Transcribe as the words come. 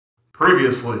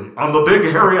Previously on the Big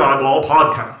Hairy Eyeball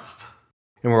podcast.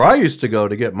 And where I used to go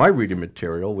to get my reading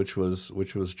material, which was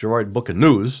Girard Book and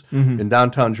News in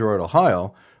downtown Girard,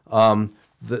 Ohio,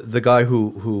 the guy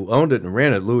who owned it and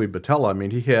ran it, Louis Batella, I mean,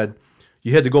 you had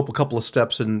to go up a couple of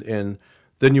steps and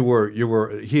then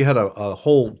he had a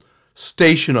whole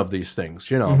station of these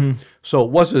things, you know. So it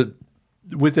wasn't,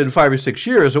 within 5 or 6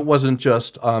 years, it wasn't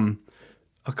just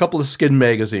a couple of skin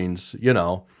magazines, you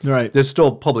know. Right. They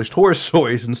still published horror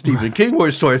stories and Stephen King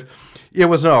horror stories. It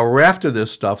was now a raft of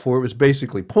this stuff where it was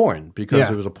basically porn because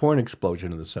there was a porn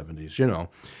explosion in the 70s, you know.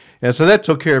 And so that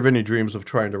took care of any dreams of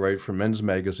trying to write for men's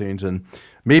magazines and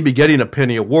maybe getting a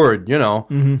penny a word, you know,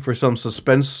 for some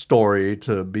suspense story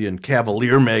to be in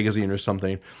Cavalier magazine or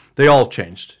something. They all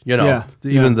changed, you know.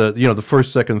 Even the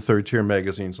first, second, third tier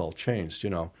magazines all changed,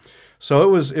 you know. So it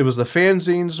was the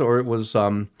fanzines, or it was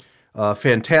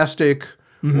Fantastic,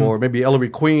 or maybe Ellery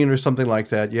Queen or something like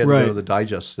that. You had to go to the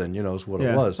digests then, you know, is what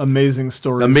it was. Amazing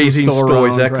stories.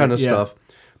 That kind of stuff.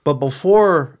 But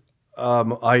before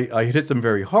I hit them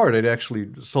very hard, I'd actually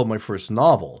sold my first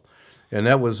novel. And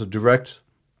that was a direct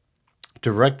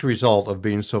result of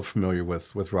being so familiar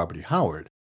with Robert E. Howard.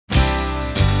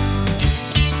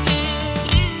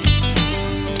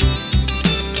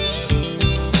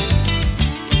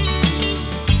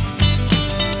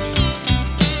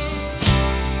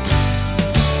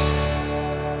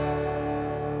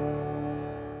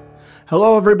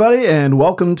 Hello, everybody, and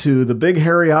welcome to the Big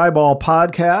Hairy Eyeball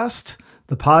podcast,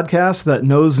 the podcast that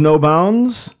knows no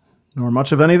bounds, nor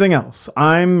much of anything else.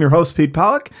 I'm your host, Pete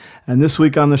Pollack, and this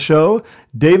week on the show,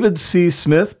 David C.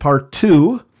 Smith, Part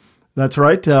 2. That's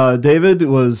right, David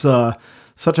was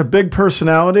such a big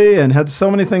personality and had so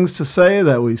many things to say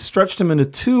that we stretched him into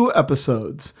 2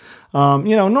 episodes.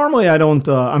 Normally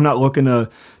I'm not looking to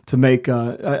make,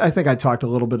 I think I talked a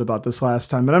little bit about this last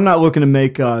time, but I'm not looking to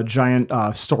make giant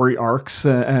story arcs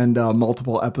and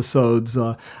multiple episodes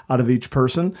out of each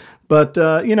person. But,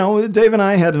 Dave and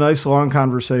I had a nice long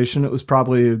conversation. It was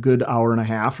probably a good hour and a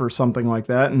half or something like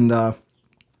that. And I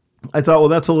thought, well,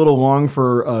 that's a little long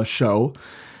for a show.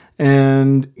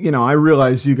 And, I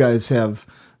realize you guys have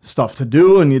stuff to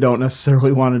do and you don't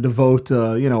necessarily want to devote,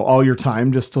 all your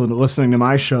time just to listening to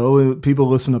my show. People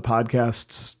listen to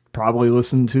podcasts, probably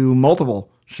listen to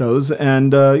multiple shows,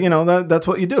 and that's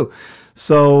what you do.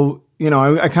 So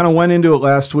I kind of went into it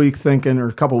last week thinking, or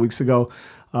a couple weeks ago,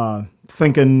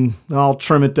 thinking I'll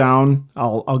trim it down.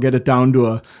 I'll get it down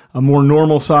to a more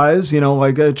normal size.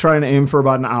 Trying to aim for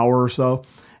about an hour or so.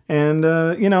 And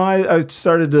I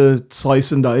started to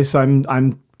slice and dice.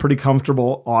 I'm pretty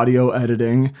comfortable audio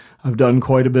editing. I've done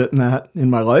quite a bit in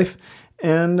my life.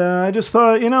 And I just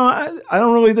thought, I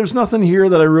don't really, there's nothing here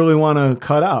that I really want to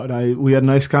cut out. We had a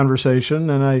nice conversation,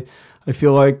 and I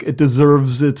feel like it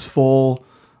deserves its full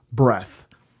breadth.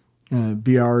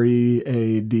 B-R-E-A-D-T-H,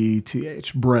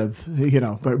 breadth,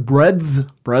 but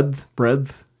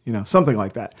breadth, something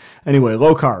like that. Anyway,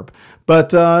 low carb.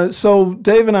 But so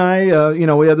Dave and I,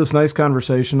 we had this nice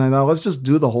conversation. I thought, let's just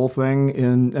do the whole thing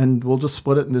and we'll just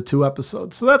split it into 2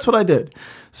 episodes. So that's what I did.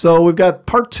 So we've got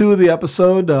part 2 of the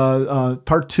episode,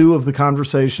 part 2 of the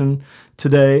conversation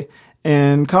today,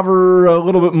 and cover a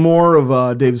little bit more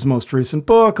of Dave's most recent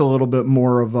book, a little bit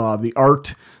more of the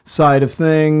art side of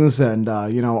things, and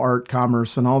art,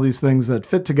 commerce, and all these things that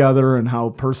fit together, and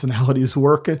how personalities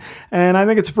work. And I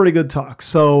think it's a pretty good talk.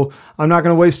 So I'm not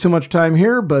going to waste too much time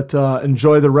here, but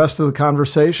enjoy the rest of the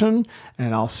conversation,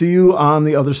 and I'll see you on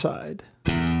the other side.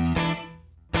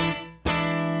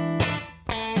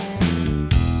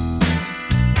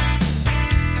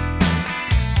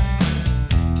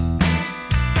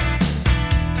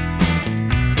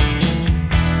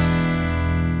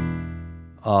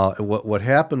 What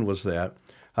happened was that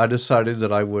I decided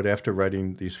that I would, after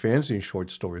writing these fanzine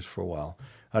short stories for a while,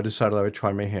 I decided I would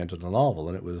try my hand at a novel,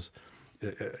 and it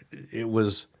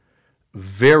was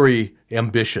very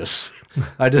ambitious.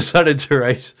 I decided to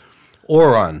write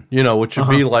Oron, which would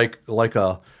be like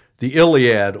the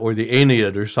Iliad or the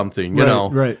Aeneid or something, you know.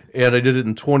 Right. And I did it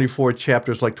in 24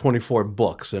 chapters, like 24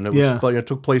 books, and it was it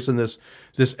took place in this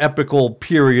epical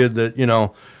period that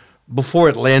before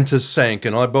Atlantis sank,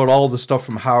 and I bought all the stuff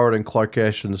from Howard and Clark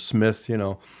Ashton Smith,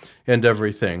 and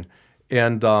everything.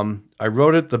 And I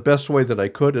wrote it the best way that I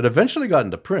could. It eventually got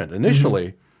into print.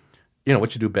 Initially,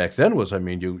 what you do back then was,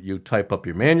 you type up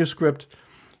your manuscript,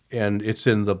 and it's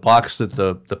in the box that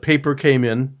the paper came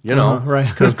in, right?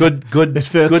 Because good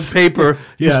paper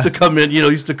used to come in,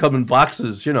 used to come in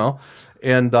boxes,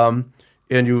 and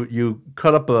you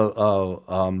cut up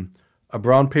a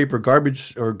brown paper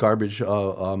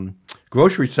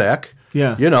grocery sack,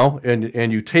 Yeah. You know,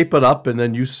 and you tape it up and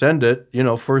then you send it, you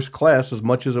know, first class as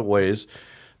much as it weighs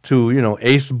to, you know,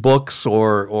 Ace Books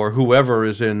or whoever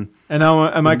is in. And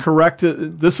now, am I correct?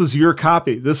 This is your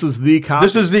copy. This is the copy.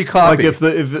 This is the copy. Like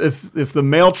if the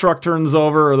mail truck turns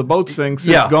over or the boat sinks,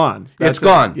 Yeah. it's gone. It's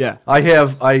gone. Yeah.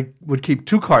 I would keep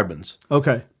 2 carbons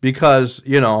Okay. because,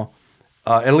 you know,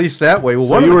 at least that way. Well,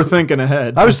 So you were thinking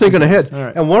ahead. I was thinking ahead. All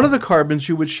right. And one of the carbons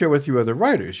you would share with your other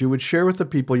writers. You would share with the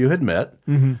people you had met,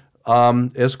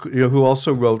 as you know, who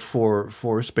also wrote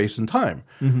for Space and Time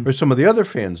or some of the other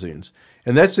fanzines.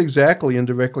 And that's exactly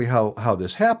indirectly how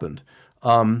this happened.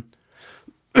 I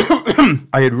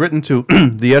had written to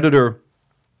the editor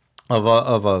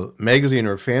of a magazine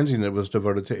or a fanzine that was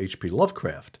devoted to H.P.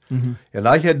 Lovecraft, and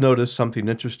I had noticed something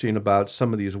interesting about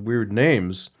some of these weird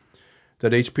names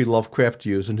that H.P. Lovecraft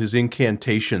used and his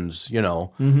incantations, you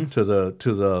know, to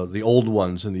the old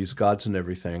ones and these gods and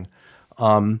everything.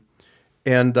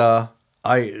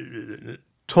 I,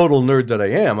 total nerd that I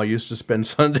am, I used to spend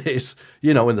Sundays,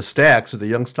 you know, in the stacks at the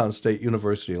Youngstown State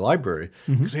University Library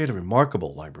because they had a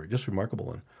remarkable library, just remarkable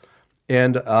one.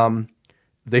 And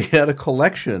they had a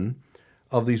collection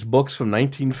of these books from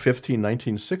 1915,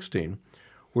 1916,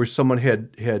 where someone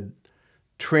had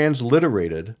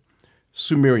transliterated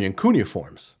Sumerian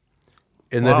cuneiforms,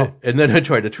 and Wow. then had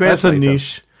tried to translate them.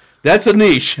 That's a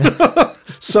niche.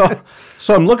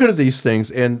 So I'm looking at these things,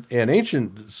 and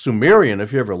ancient Sumerian,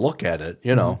 if you ever look at it,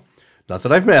 you know, not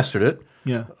that I've mastered it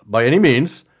Yeah. by any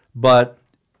means, but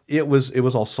it was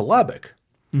all syllabic.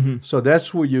 So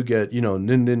that's where you get, you know,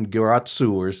 Nin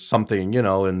Giratsu or something, you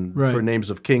know, and Right. for names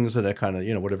of kings and that kind of,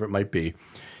 you know, whatever it might be.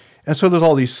 And so there's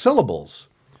all these syllables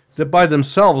that by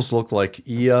themselves look like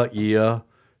Ia,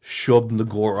 Shub,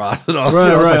 Nagorath, and all Right, you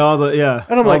know, it's right. like, All the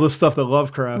And I'm all like- the stuff that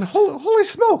Lovecraft. Holy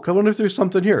smoke! I wonder if there's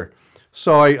something here.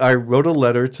 So I wrote a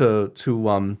letter to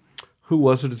who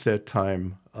was it at that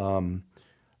time?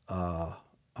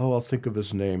 I'll think of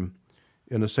his name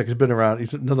in a second. He's been around.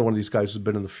 He's another one of these guys who's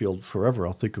been in the field forever.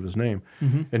 I'll think of his name.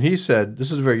 And he said,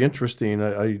 "This is very interesting.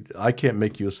 I can't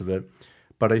make use of it,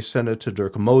 but I sent it to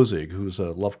Dirk Mosig, who's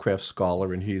a Lovecraft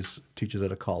scholar, and he teaches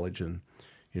at a college in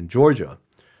Georgia."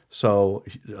 So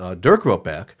Dirk wrote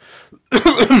back.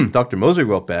 Dr. Mosig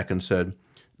wrote back and said,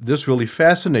 "This really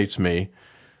fascinates me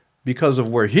because of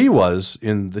where he was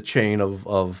in the chain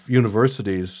of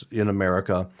universities in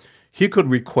America. He could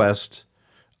request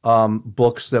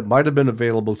books that might have been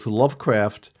available to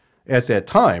Lovecraft at that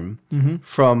time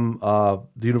from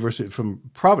the university in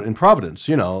Providence,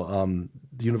 you know,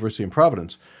 the university in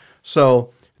Providence.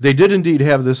 So they did indeed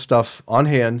have this stuff on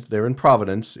hand there in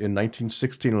Providence in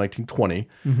 1916 and 1920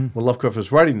 when Lovecraft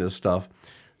was writing this stuff.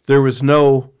 There was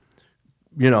no,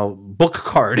 you know, book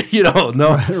card, you know,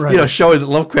 Right. you know, showing that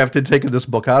Lovecraft had taken this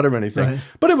book out or anything. Right.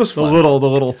 But it was The fun.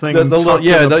 little thing. The little, tucked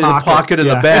yeah, in the pocket in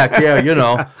Yeah. the back, yeah, you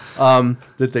know,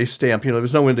 that they stamp. You know, there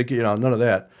was no indication, you know, none of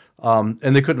that.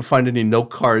 And they couldn't find any note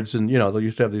cards, and you know, they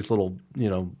used to have these little, you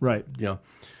know, Right. you know.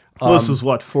 Well, this was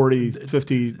what 40,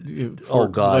 50 Oh,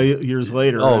 God. years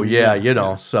later. Oh I mean, yeah, you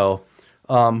know. So,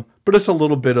 but it's a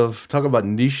little bit of talking about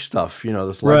niche stuff, you know,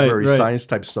 this library right. science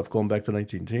type stuff going back to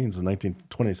 19-teens and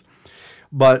 1920s.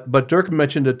 But Dirk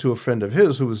mentioned it to a friend of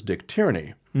his who was Dick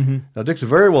Tierney. Now Dick's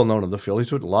very well known in the field.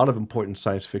 He's written a lot of important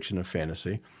science fiction and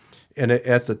fantasy, and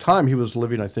at the time he was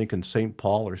living, I think, in St.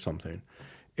 Paul or something.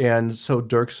 And so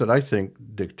Dirk said, "I think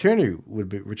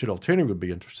Richard L. Tierney would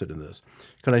be interested in this.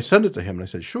 Can I send it to him?" And I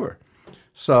said, "Sure."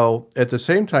 So at the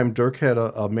same time, Dirk had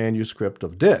a manuscript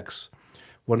of Dick's,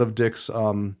 one of Dick's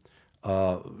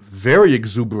very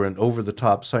exuberant,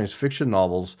 over-the-top science fiction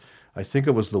novels. I think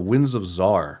it was The Winds of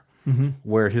Zar,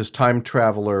 where his time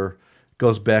traveler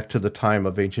goes back to the time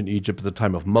of ancient Egypt, the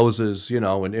time of Moses, you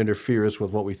know, and interferes with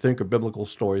what we think are biblical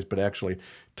stories, but actually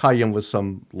tie in with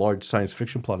some large science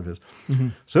fiction plot of his.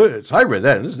 So I read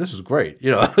that, and this is great.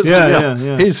 You know, So, Yeah, you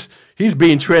know, yeah. He's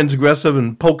being transgressive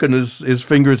and poking his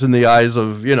fingers in the eyes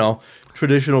of, you know,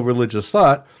 traditional religious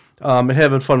thought, and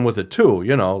having fun with it too,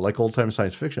 you know, like old-time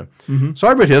science fiction. So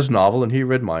I read his novel, and he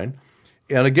read mine.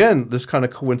 And again, this kind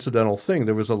of coincidental thing.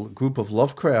 There was a group of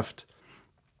Lovecraft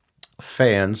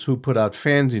fans who put out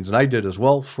fanzines, and I did as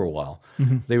well for a while.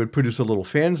 They would produce a little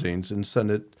fanzines and send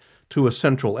it to a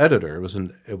central editor.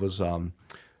 It was an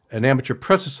amateur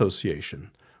press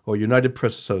association or United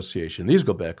Press Association. These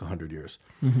go back 100 years.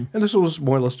 And this was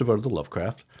more or less devoted to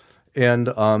Lovecraft. And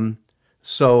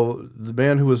so the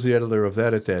man who was the editor of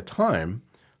that at that time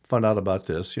found out about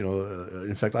this. You know,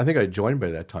 in fact, I think I joined by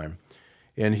that time.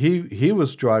 And he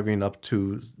was driving up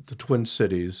to the Twin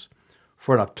Cities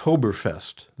for an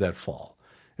Oktoberfest that fall.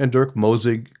 And Dirk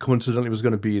Mosig coincidentally was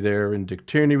going to be there, and Dick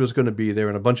Tierney was going to be there,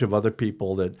 and a bunch of other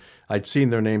people that I'd seen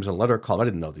their names in letter column. I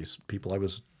didn't know these people. I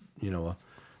was,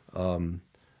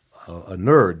 a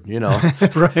nerd,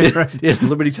 right. in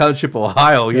Liberty Township,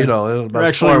 Ohio. We're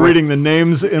actually reading the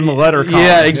names in the letter column.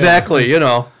 Yeah, exactly.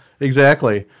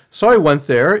 Exactly. So I went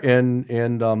there,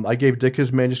 and I gave Dick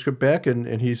his manuscript back,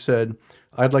 and he said,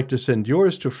 "I'd like to send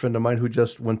yours to a friend of mine who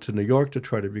just went to New York to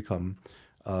try to become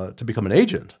an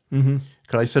agent. Mm-hmm.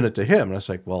 Can I send it to him?" And I was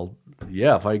like, "Well,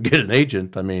 yeah, if I get an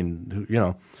agent, I mean,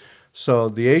 So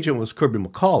the agent was Kirby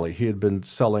McCauley. He had been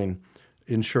selling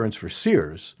insurance for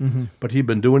Sears, but he'd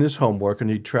been doing his homework, and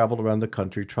he'd traveled around the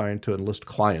country trying to enlist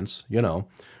clients,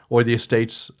 or the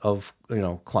estates of,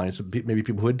 clients, maybe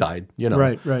people who had died,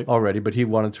 right. already, but he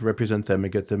wanted to represent them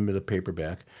and get them in a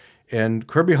paperback. And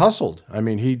Kirby hustled. I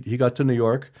mean, he got to New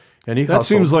York, and he hustled. That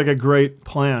seems like a great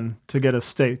plan to get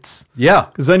estates. Yeah.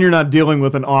 Because then you're not dealing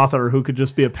with an author who could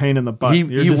just be a pain in the butt.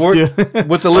 He worked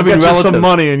with the living relatives. relatives. Some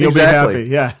money and you'll exactly. be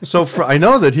happy. Yeah. So I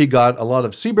know that he got a lot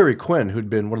of Seabury Quinn, who'd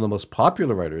been one of the most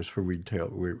popular writers for Weird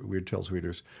Tales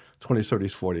readers, 20s,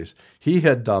 30s, 40s.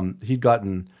 He'd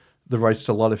gotten the rights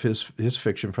to a lot of his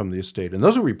fiction from the estate, and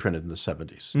those were reprinted in the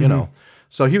 70s.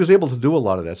 So he was able to do a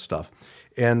lot of that stuff,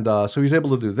 and so he was able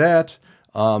to do that.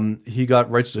 He got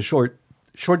rights to short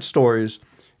stories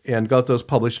and got those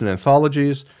published in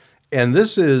anthologies. And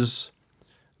this is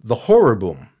the horror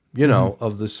boom,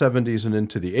 of the 70s and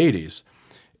into the 80s.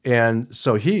 And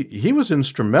so he was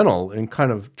instrumental in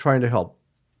kind of trying to help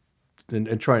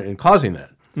in causing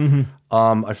that.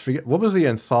 I forget, what was the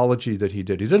anthology that he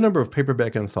did? He did a number of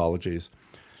paperback anthologies.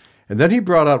 And then he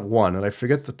brought out one, and I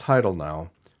forget the title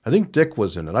now. I think Dick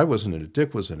was in it. I wasn't in it.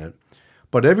 Dick was in it.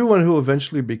 But everyone who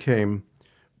eventually became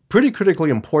pretty critically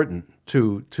important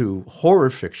to horror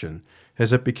fiction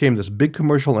as it became this big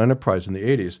commercial enterprise in the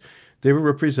 80s, they were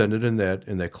represented in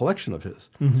that collection of his.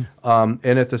 And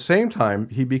at the same time,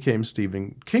 he became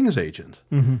Stephen King's agent.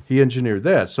 He engineered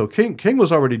that. So King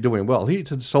was already doing well. He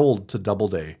had sold to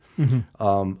Doubleday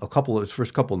a couple of his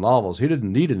first couple of novels. He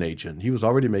didn't need an agent. He was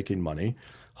already making money.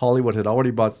 Hollywood had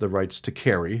already bought the rights to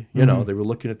Carrie. They were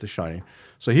looking at The Shining.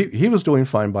 So he was doing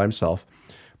fine by himself.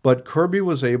 But Kirby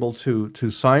was able to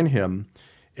sign him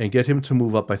and get him to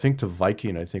move up, I think, to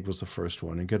Viking, I think was the first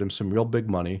one, and get him some real big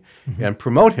money and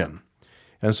promote him.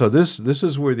 And so this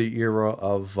is where the era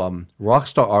of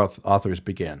rockstar authors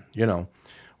began,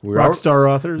 Rockstar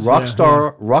authors?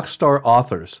 Rockstar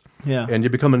authors. Yeah. And you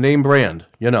become a name brand,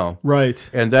 Right.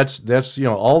 And that's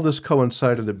all this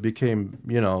coincided that became,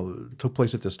 took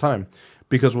place at this time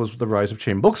because it was the rise of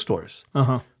chain bookstores.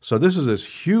 So this is this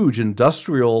huge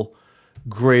industrial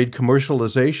grade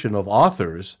commercialization of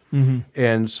authors.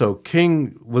 And so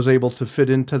King was able to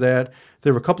fit into that.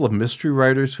 There were a couple of mystery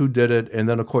writers who did it, and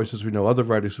then, of course, as we know, other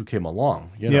writers who came along.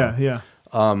 Yeah.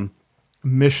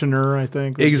 Missioner, I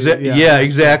think.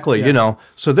 Exactly. Yeah.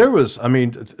 So there was,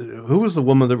 who was the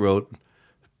woman that wrote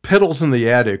Petals in the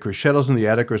Attic or Shadows in the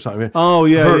Attic or something? Oh,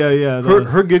 yeah.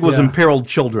 Her gig was Imperiled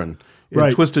Children.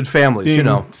 Right. Twisted Families,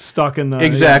 Being stuck in the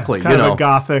exactly, kind of a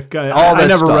gothic. All that I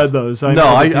never stuff. read those.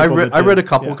 I read a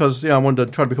couple because I wanted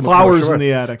to try to become Flowers a in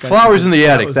the Attic. Flowers in the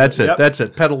Attic. That's it. Yep. That's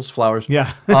it. Petals, flowers.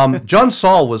 Yeah. John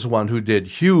Saul was one who did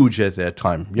huge at that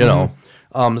time.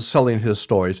 Selling his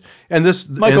stories, and this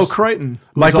Michael Crichton.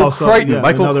 Michael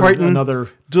Crichton another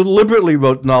deliberately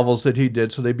wrote novels that he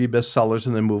did so they'd be bestsellers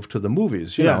and then moved to the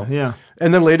movies. You know. Yeah.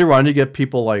 And then later on, you get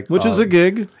people like which is a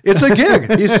gig. It's a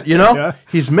gig. He's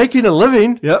he's making a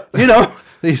living. Yep.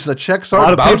 The checks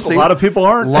aren't bouncing. A lot of people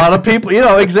aren't. A lot of people,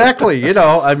 exactly.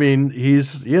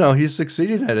 He's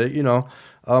succeeding at it.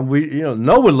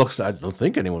 No one looks. I don't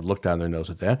think anyone looked down their nose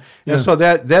at that. Yeah. And so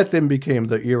that then became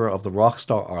the era of the rock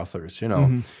star authors.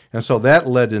 And so that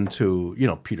led into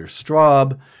Peter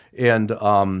Straub and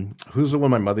who's the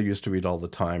one my mother used to read all the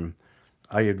time.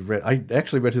 I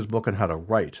actually read his book on how to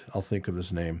write. I'll think of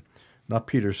his name, not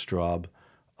Peter Straub,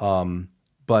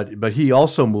 but he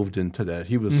also moved into that.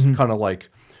 He was kind of like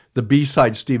the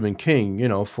B-side Stephen King,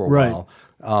 for a while.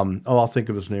 I'll think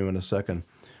of his name in a second.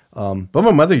 But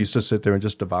my mother used to sit there and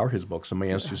just devour his books, and my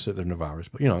aunts used to sit there and devour his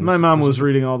books. My mom was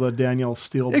reading all the Daniel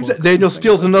Steele books. Daniel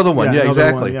Steele's another one. Yeah,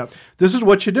 exactly. One, This is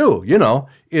what you do.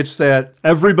 It's that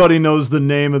everybody knows the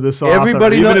name of this author.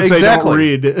 Everybody even knows if they exactly. don't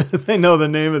read, they know the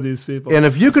name of these people. And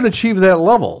if you can achieve that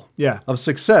level of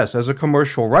success as a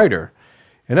commercial writer,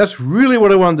 and that's really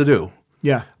what I wanted to do.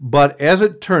 Yeah. But as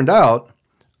it turned out,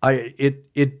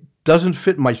 it doesn't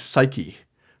fit my psyche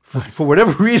for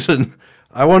whatever reason.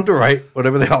 I wanted to write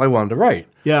whatever the hell I wanted to write.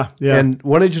 Yeah. And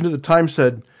one agent at the time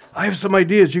said, I have some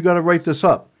ideas. You got to write this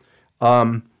up.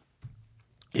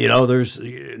 there's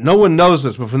no one knows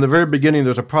this, but from the very beginning,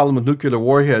 there's a problem with nuclear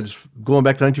warheads going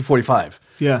back to 1945.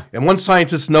 Yeah. And one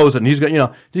scientist knows it, and he's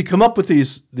got, he come up with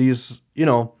these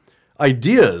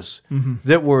ideas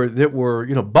that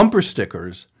were bumper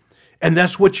stickers, and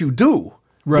that's what you do.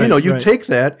 Right. You take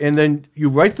that, and then you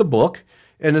write the book,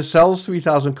 and it sells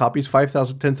 3,000 copies,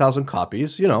 5,000, 10,000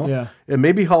 copies, Yeah. And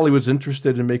maybe Hollywood's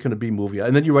interested in making a B movie,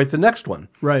 and then you write the next one.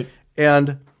 Right.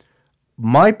 And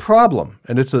my problem,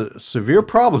 and it's a severe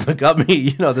problem that got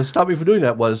me, that stopped me from doing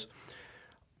that, was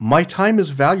my time is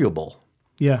valuable.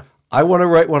 Yeah. I want to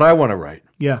write what I want to write.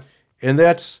 Yeah. And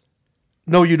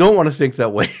no, you don't want to think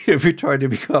that way if you're trying to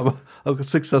become a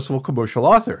successful commercial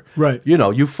author. Right.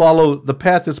 You follow the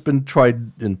path that's been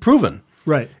tried and proven.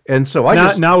 Right. And so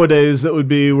nowadays that would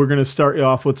be, we're going to start you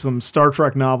off with some Star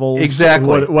Trek novels.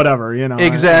 Exactly. Whatever,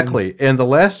 Exactly. And the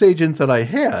last agent that I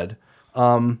had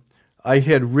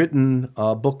written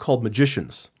a book called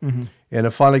Magicians. Mm-hmm. And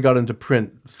it finally got into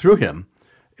print through him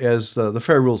as The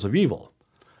Fair Rules of Evil.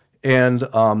 And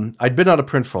I'd been out of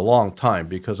print for a long time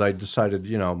because I decided,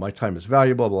 my time is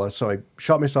valuable, blah, blah. So I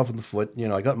shot myself in the foot.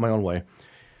 I got in my own way.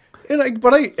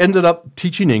 But I ended up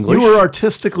teaching English. You were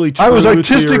artistically true. I was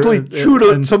artistically true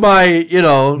to my,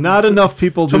 Not enough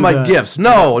people do to my that. gifts.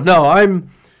 No,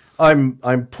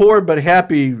 I'm poor but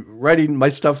happy writing my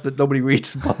stuff that nobody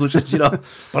reads and publishes, but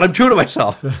I'm true to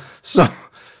myself.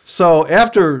 So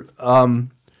after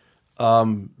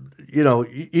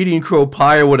eating crow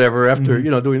pie or whatever, after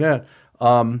doing that,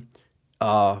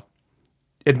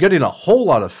 and getting a whole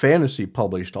lot of fantasy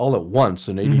published all at once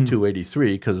in 82,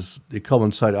 83, because it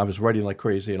coincided, I was writing like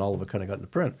crazy and all of it kind of got into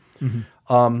print.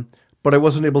 But I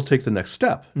wasn't able to take the next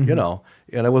step, and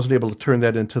I wasn't able to turn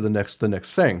that into the next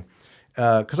thing.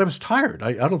 Because I was tired.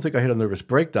 I don't think I had a nervous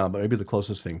breakdown, but maybe the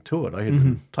closest thing to it. I had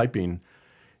been typing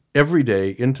every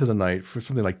day into the night for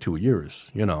something like 2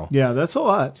 years, Yeah, that's a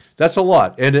lot. That's a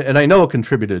lot. And I know it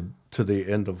contributed to the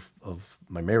end of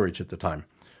my marriage at the time.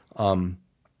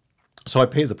 So I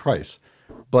paid the price.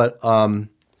 But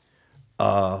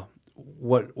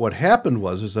what happened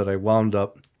was that I wound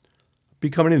up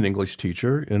becoming an English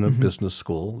teacher in a business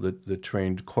school that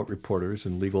trained court reporters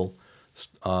and legal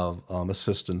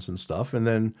assistants and stuff. And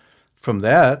then from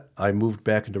that, I moved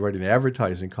back into writing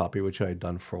advertising copy, which I had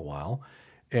done for a while.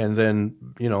 And then,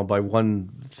 by one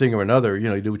thing or another,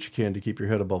 you do what you can to keep your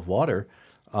head above water.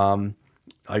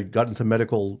 I got into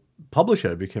medical publishing.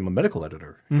 I became a medical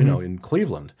editor, in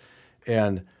Cleveland.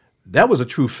 And that was a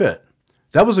true fit.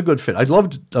 That was a good fit. I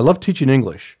loved teaching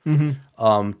English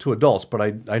to adults, but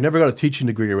I never got a teaching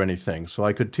degree or anything. So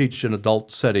I could teach in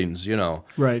adult settings,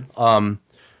 Right.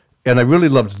 And I really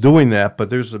loved doing that,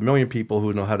 but there's a million people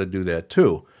who know how to do that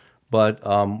too. But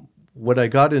when I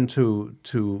got into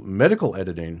medical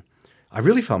editing, I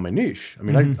really found my niche. I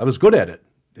mean, I was good at it,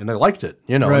 and I liked it,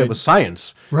 Right. and it was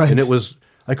science. Right. And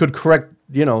I could correct,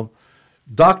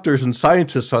 doctors and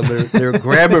scientists on their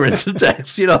grammar and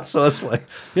syntax, so it's like,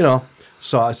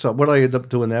 so what I ended up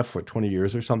doing that for 20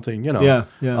 years or something, Yeah.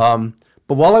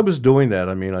 But while I was doing that,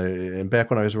 I mean, and back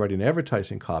when I was writing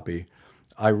advertising copy,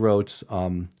 I wrote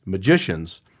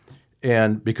Magicians,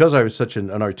 and because I was such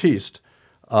an artiste,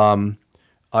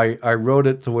 I wrote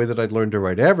it the way that I'd learned to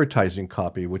write advertising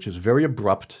copy, which is very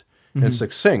abrupt and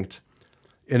succinct.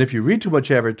 And if you read too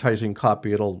much advertising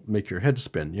copy, it'll make your head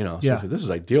spin, So I said, this is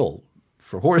ideal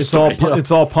for horse. It's all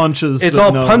punches. It's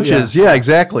all punches. Yeah,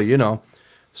 exactly.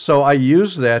 So I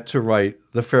used that to write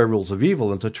The Fair Rules of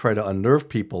Evil and to try to unnerve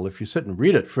people if you sit and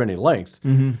read it for any length,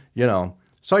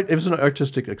 So it was an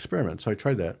artistic experiment. So I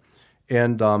tried that.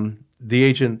 And the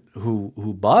agent who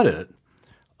bought it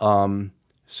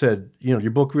said,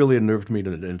 your book really unnerved me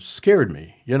and scared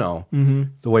me,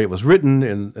 the way it was written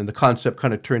and the concept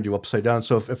kind of turned you upside down.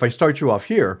 So if I start you off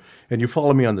here and you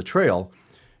follow me on the trail,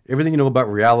 everything you know about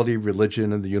reality,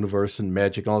 religion, and the universe and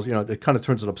magic, and all, it kind of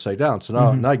turns it upside down.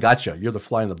 So now I got you. You're the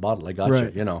fly in the bottle. I got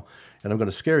Right. you, and I'm going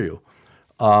to scare you.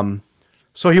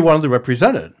 So he wanted to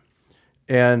represent it.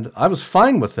 And I was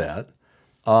fine with that,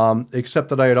 except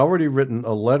that I had already written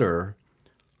a letter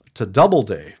to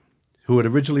Doubleday, who had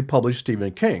originally published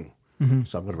Stephen King.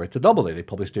 So I'm going to write to Doubleday. They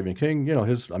published Stephen King.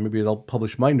 Maybe they'll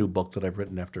publish my new book that I've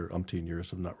written after umpteen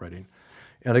years of not writing.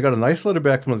 And I got a nice letter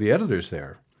back from one of the editors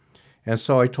there. And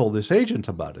so I told this agent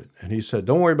about it. And he said,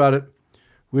 don't worry about it.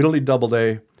 We don't need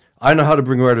Doubleday. I know how to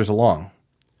bring writers along.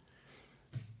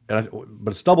 And I said,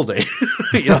 but it's Doubleday.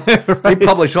 Right. They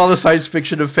publish all the science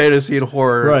fiction and fantasy and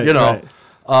horror. Right, right.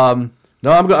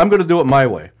 No, I'm going to do it my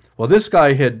way. Well, this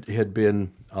guy had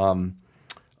been an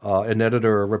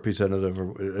editor or representative,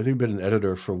 or I think he'd been an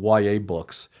editor for YA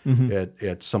books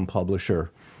at some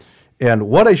publisher. And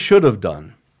what I should have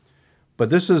done But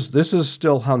this is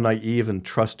still how naive and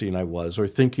trusting I was, or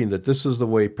thinking that this is the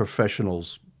way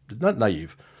professionals, not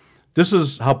naive, this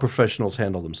is how professionals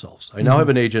handle themselves. I now have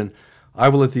an agent. I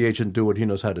will let the agent do what he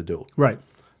knows how to do. Right.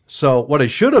 So what I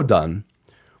should have done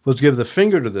was give the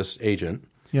finger to this agent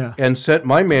and sent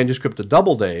my manuscript to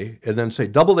Doubleday and then say,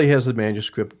 Doubleday has the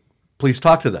manuscript, please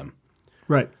talk to them.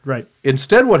 Right.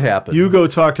 Instead, what happened? You go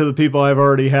talk to the people I've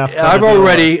already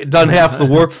done half the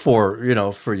work for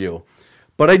you.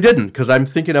 But I didn't, because I'm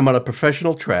thinking I'm on a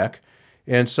professional track.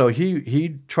 And so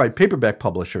he tried paperback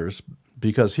publishers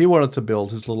because he wanted to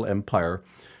build his little empire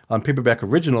on paperback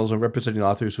originals and representing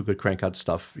authors who could crank out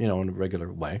stuff, in a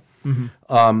regular way,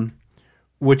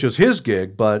 which is his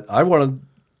gig. But I wanted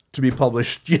to be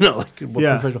published,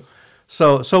 professional.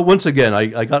 So once again,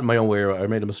 I got in my own way. I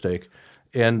made a mistake,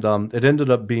 and it ended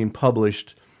up being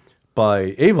published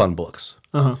by Avon Books,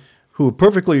 who are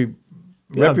perfectly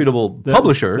reputable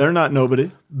publisher. They're not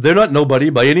nobody. They're not nobody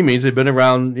by any means. They've been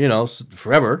around,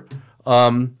 forever.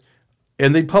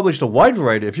 And they published a wide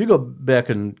variety. If you go back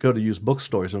and go to used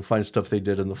bookstores and find stuff they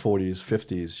did in the 40s,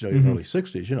 50s, even early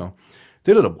 60s,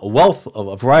 they did a wealth of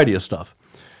a variety of stuff.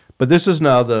 But this is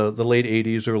now the late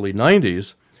 80s, early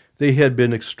 90s. They had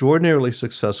been extraordinarily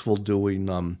successful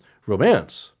doing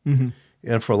romance.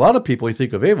 And for a lot of people, you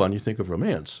think of Avon, you think of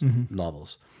romance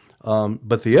novels.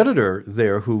 But the editor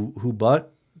there who bought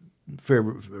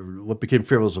what became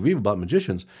Fair Rules of Evil about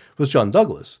magicians was John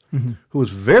Douglas, who was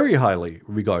very highly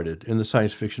regarded in the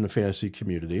science fiction and fantasy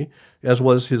community, as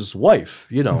was his wife,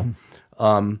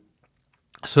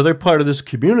 So they're part of this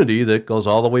community that goes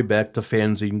all the way back to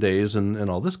fanzine days and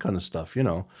all this kind of stuff,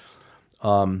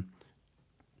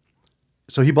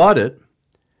 So he bought it,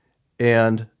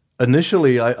 and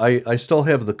initially I still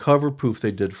have the cover proof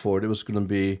they did for it. It was going to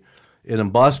be an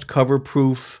embossed cover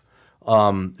proof.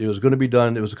 It was going to be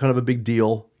done. It was kind of a big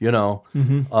deal,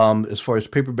 as far as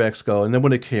paperbacks go. And then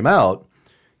when it came out,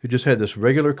 it just had this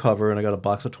regular cover, and I got a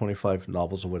box of 25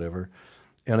 novels or whatever,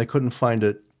 and I couldn't find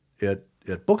it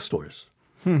at bookstores.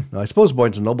 Now, I suppose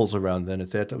Barnes & Noble's around then.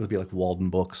 At that would be like Walden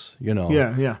Books,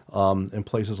 and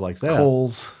places like that.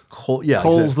 Kohl's,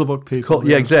 exactly. the book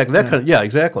people. Exactly.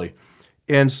 Exactly.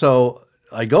 And so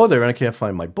I go there, and I can't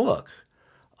find my book.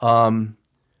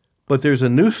 But there's a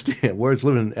newsstand where I was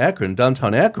living in Akron,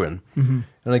 downtown Akron, and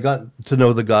I got to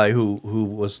know the guy who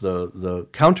was the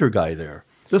counter guy there.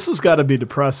 This has got to be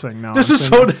depressing now. Have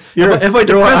I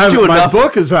depressed you enough? My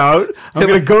book is out. I'm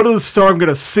going to go to the store. I'm going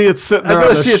to see it sitting there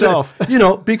on the shelf.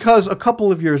 Because a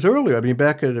couple of years earlier,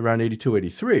 back at around 82,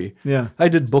 83, I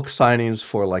did book signings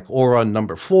for like Oron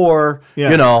number 4,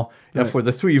 and for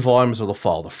the 3 volumes of The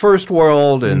Fall of the First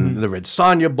World and the Red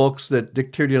Sonja books that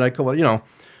Dick Tierney and I co-authored,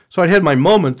 So I had my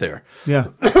moment there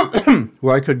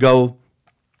where I could go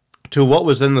to what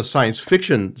was in the science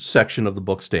fiction section of the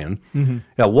book stand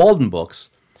at Walden Books.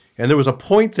 And there was a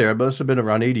point there, it must have been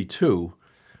around 82,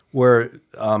 where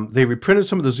they reprinted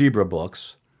some of the Zebra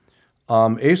books.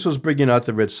 Ace was bringing out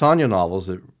the Red Sonja novels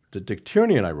that Dick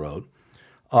Tierney and I wrote.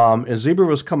 And Zebra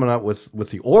was coming out with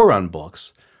the Oron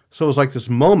books. So it was like this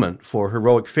moment for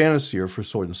heroic fantasy or for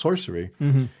sword and sorcery.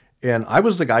 And I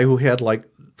was the guy who had, like,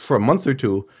 for a month or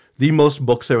two, the most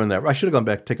books there in that. I should have gone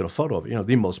back and taken a photo of it,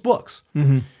 the most books.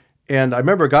 And I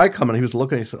remember a guy coming, he was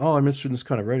looking, he said, I'm interested in this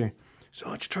kind of writing. He said,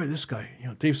 why don't you try this guy,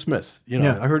 Dave Smith.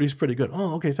 I heard he's pretty good.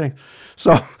 Oh, okay, thanks.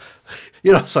 So,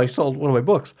 so I sold one of my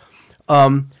books.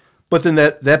 But then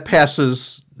that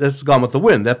passes, that's gone with the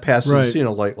wind. That passes,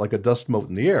 like a dust mote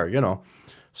in the air,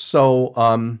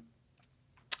 So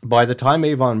by the time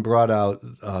Avon brought out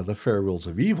the Fair Rules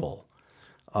of Evil,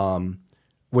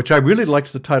 which I really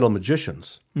liked the title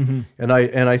Magicians. And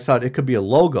I thought it could be a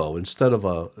logo. Instead of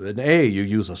an A, you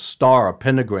use a star, a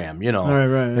pentagram,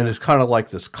 Right, and it's kind of like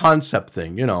this concept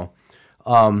thing, No,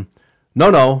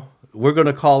 we're going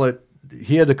to call it,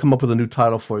 he had to come up with a new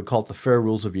title for it, called The Fair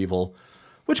Rules of Evil,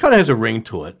 which kind of has a ring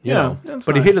to it,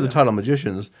 But he hated the title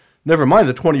Magicians. Never mind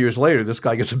that 20 years later, this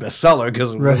guy gets a bestseller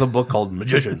because of a book called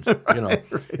Magicians,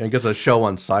 and gets a show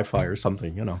on Sci-Fi or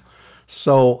something,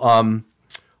 So,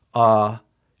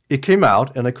 it came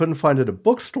out, and I couldn't find it at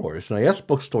bookstores. And I asked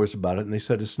bookstores about it, and they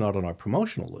said it's not on our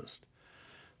promotional list.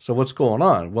 So what's going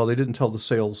on? Well, they didn't tell the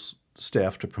sales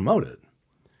staff to promote it.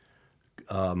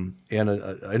 And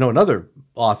I know another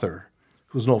author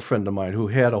who's an old friend of mine who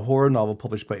had a horror novel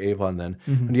published by Avon then,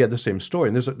 and he had the same story.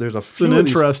 And there's a few. It's an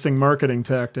interesting marketing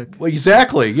tactic. Well,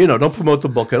 exactly. Don't promote the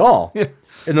book at all. And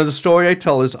then the story I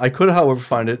tell is I could, however,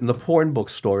 find it in the porn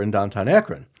bookstore in downtown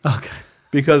Akron. Okay.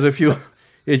 Because if you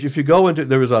go into,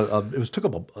 there was it took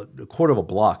up a quarter of a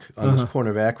block on this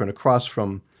corner of Akron, across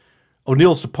from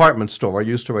O'Neill's Department Store. I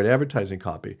used to write advertising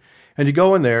copy. And you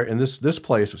go in there, and this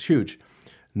place was huge.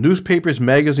 Newspapers,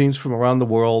 magazines from around the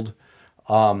world.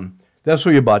 That's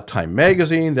where you bought Time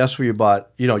Magazine. That's where you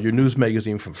bought, your news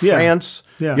magazine from France.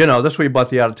 Yeah. That's where you bought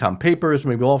the out-of-town papers. I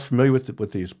mean, we're all familiar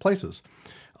with these places.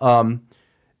 And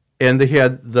they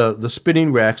had the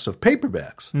spinning racks of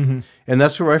paperbacks. Mm-hmm. And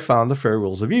that's where I found the Fair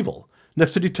Rules of Evil,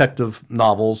 next to detective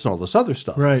novels and all this other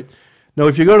stuff. Right. Now,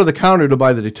 if you go to the counter to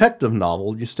buy the detective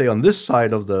novel, you stay on this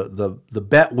side of the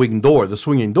bat wing door, the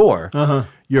swinging door. Uh-huh.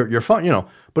 You're fine,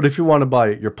 But if you want to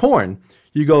buy your porn,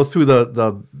 you go through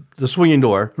the swinging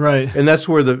door. Right. And that's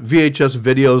where the VHS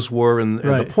videos were and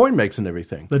the porn makes and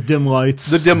everything. The dim lights.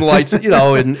 The dim lights,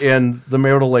 and the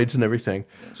marital lights and everything.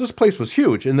 So this place was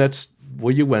huge, and that's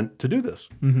where you went to do this.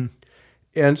 Mm-hmm.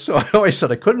 And so I always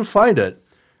said I couldn't find it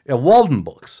at Walden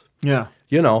Books. Yeah.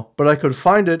 But I could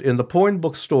find it in the porn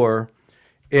bookstore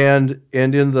and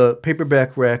in the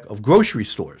paperback rack of grocery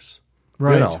stores.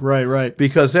 Right.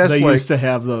 Because that's they used to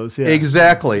have those. Yeah.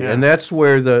 Exactly. Yeah. And that's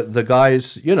where the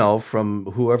guys, from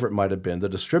whoever it might have been, the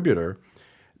distributor,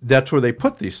 that's where they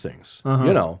put these things,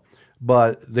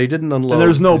 But they didn't unload. And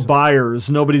there's no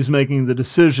buyers. Nobody's making the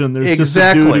decision. There's just a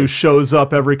Exactly. dude who shows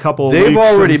up every couple of weeks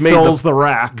and fills the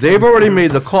rack. They've already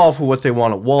made the call for what they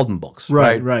want at Walden Books.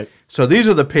 Right. So these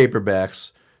are the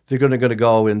paperbacks. They're going to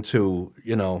go into,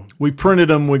 We printed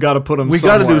them. We got to put them we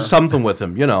somewhere. got to do something with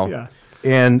them, Yeah.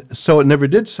 And so it never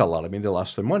did sell out. I mean, they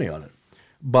lost their money on it.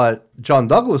 But John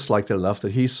Douglas liked it enough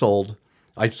that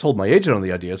I sold my agent on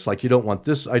the idea. It's like, you don't want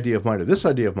this idea of mine or this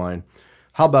idea of mine.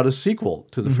 How about a sequel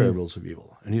to The Fair Rules of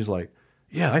Evil? And he's like,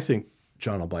 yeah, I think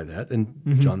John will buy that. And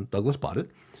John Douglas bought it.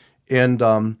 And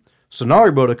so now I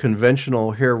wrote a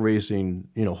conventional hair-raising,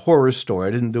 horror story.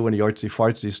 I didn't do any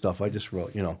artsy-fartsy stuff. I just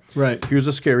wrote, Right. Here's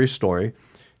a scary story.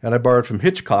 And I borrowed from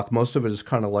Hitchcock. Most of it is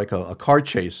kind of like a car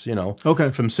chase, Okay.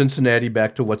 from Cincinnati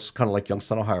back to what's kind of like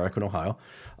Youngstown, Ohio, Akron, Ohio.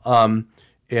 And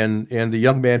the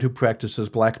young man who practices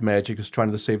black magic is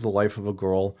trying to save the life of a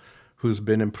girl who's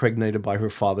been impregnated by her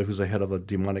father, who's the head of a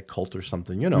demonic cult or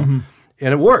something, And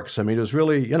it works. I mean, it was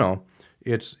really,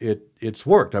 it's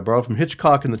worked. I borrowed from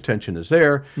Hitchcock, and the tension is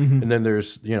there. Mm-hmm. And then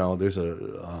there's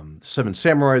a Seven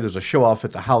Samurai. There's a show off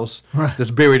at the house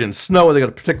that's buried in snow. They got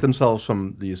to protect themselves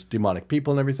from these demonic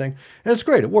people and everything. And it's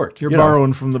great. It worked. You're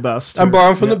borrowing from the best. I'm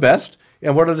borrowing from the best.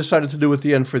 And what I decided to do with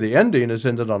the end for the ending is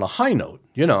ended on a high note.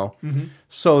 Mm-hmm.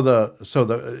 So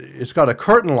it's got a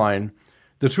curtain line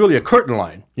that's really a curtain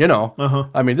line. Uh-huh.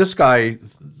 I mean, this guy,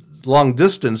 long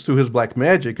distance through his black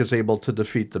magic, is able to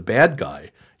defeat the bad guy.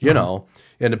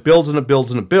 And it builds and it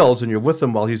builds and it builds, and you're with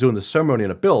him while he's doing the ceremony,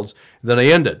 and it builds. And then I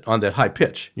end it on that high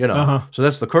pitch, So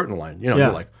that's the curtain line, You're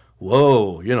like,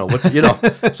 whoa,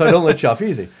 So I don't let you off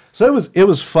easy. So it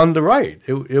was fun to write.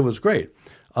 It was great.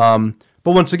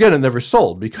 But once again, it never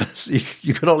sold because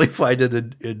you could only find it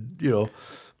in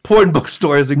porn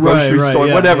bookstores and grocery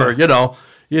stores, whatever,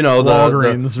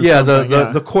 Walgreens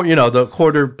the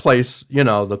quarter place,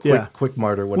 the Quick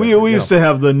Mart or whatever. We used to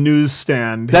have the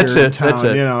newsstand here in town. That's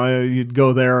it. You'd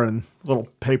go there and little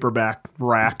paperback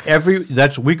rack.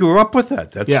 We grew up with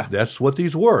that. That's what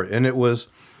these were, and it was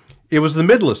the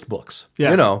mid-list books.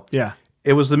 Yeah.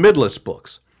 It was the mid-list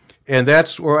books, and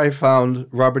that's where I found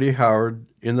Robert E. Howard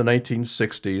in the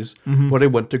 1960s when I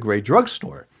went to Gray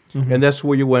Drugstore, and that's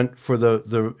where you went for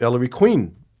the Ellery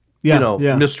Queen,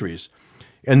 mysteries.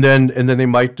 And then they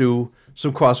might do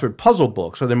some crossword puzzle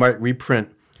books, or they might reprint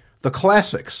the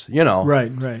classics,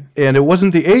 Right. And it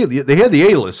wasn't they had the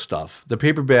A-list stuff, the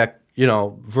paperback,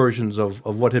 versions of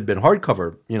what had been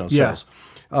hardcover, sales.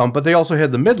 But they also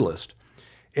had the mid-list.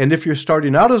 And if you're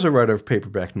starting out as a writer of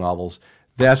paperback novels,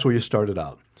 that's where you started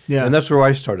out. Yeah. And that's where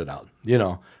I started out,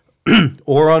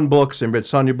 Oron Books and Red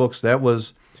Sonja Books, that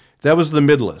was the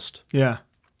mid-list. Yeah.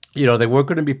 They weren't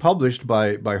going to be published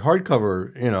by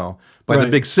hardcover, by the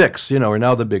Right. big six, or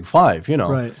now the big five,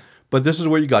 Right. But this is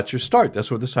where you got your start. That's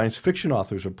where the science fiction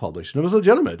authors were published. And it was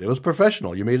legitimate. It was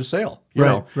professional. You made a sale,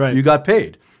 Right. You got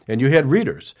paid, and you had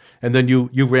readers. And then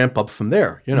you ramp up from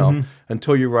there,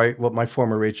 until you write what my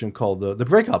former agent called the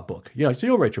breakout book. So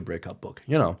you'll write your breakout book,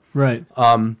 Right.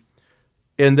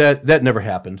 And that never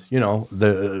happened.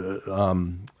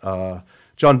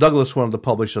 John Douglas wanted to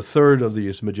publish a third of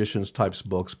these magicians types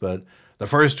books, but the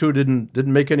first two didn't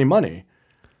make any money.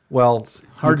 Well, it's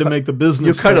hard to make the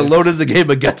business. You kind of loaded the game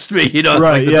against me, Right,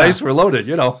 like the dice were loaded,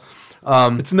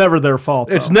 It's never their fault.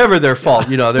 It's never their fault,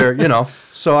 they're,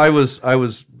 So I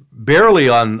was barely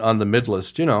on the mid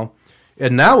list, and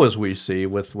now as we see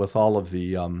with all of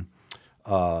the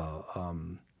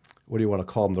what do you want to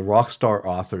call them, the rock star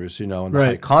authors, and the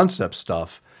high concept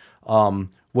stuff,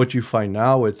 what you find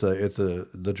now at the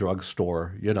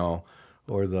drugstore,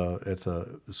 or at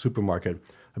the supermarket.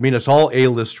 I mean, it's all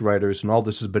A-list writers, and all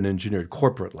this has been engineered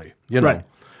corporately, Right.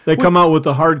 They come out with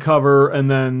the hardcover, and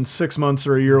then 6 months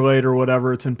or a year later,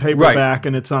 whatever, it's in paperback,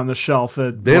 and it's on the shelf.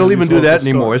 They don't even do that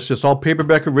anymore. It's just all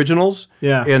paperback originals.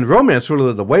 Yeah. And romance really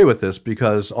led the way with this,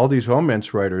 because all these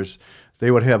romance writers,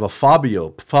 they would have a Fabio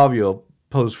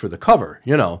pose for the cover,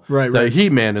 Right. The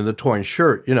He-Man in the torn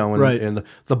shirt, and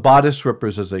the bodice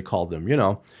rippers, as they called them,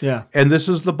 Yeah. And this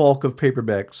is the bulk of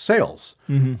paperback sales.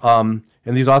 And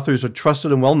these authors are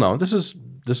trusted and well known. This is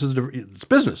it's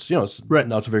business, Now it's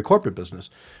a very corporate business,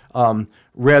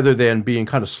 rather than being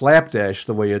kind of slapdash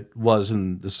the way it was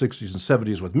in the 60s and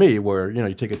 70s with me, where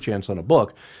you take a chance on a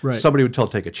book. Right. Somebody would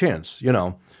take a chance,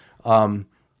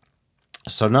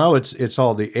 So now it's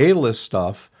all the A-list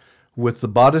stuff with the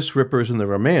bodice rippers and the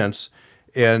romance,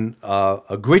 and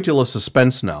a great deal of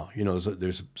suspense now.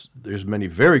 There's many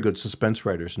very good suspense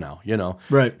writers now.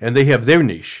 Right. And they have their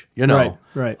niche.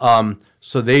 Right.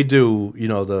 So they do,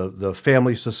 the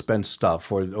family suspense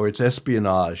stuff, or it's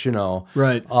espionage.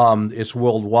 Right. It's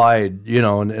worldwide.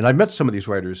 And I met some of these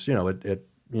writers. At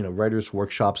writers'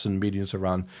 workshops and meetings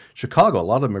around Chicago. A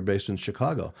lot of them are based in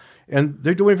Chicago, and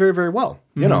they're doing very, very well.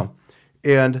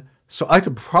 And so I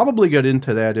could probably get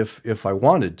into that if I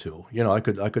wanted to. I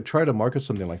could try to market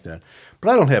something like that, but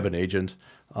I don't have an agent.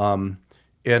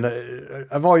 And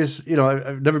I've always,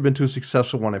 I've never been too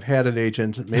successful when I've had an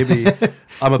agent. Maybe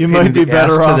I'm a you pain might in be the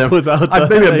better ass to off them. without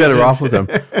Maybe I'm better agent. off with them.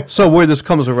 So where this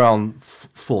comes around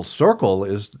full circle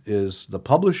is the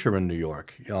publisher in New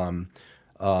York,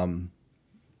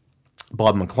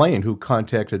 Bob McLean, who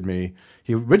contacted me.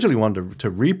 He originally wanted to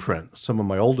reprint some of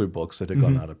my older books that had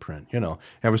gone out of print, and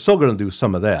we're still going to do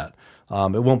some of that.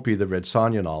 It won't be the Red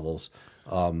Sonja novels,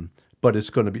 but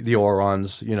it's going to be the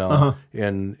Orons,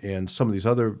 and some of these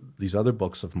other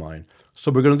books of mine.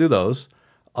 So we're going to do those.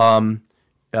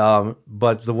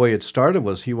 But the way it started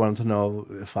was he wanted to know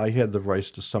if I had the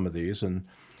rights to some of these, and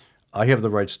I have the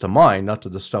rights to mine, not to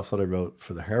the stuff that I wrote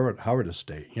for the Howard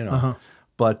estate,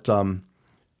 But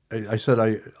I said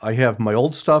I have my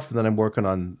old stuff, and then I'm working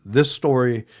on this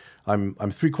story. I'm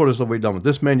 3/4 of the way done with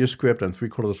this manuscript. I'm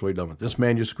 3/4 of the way done with this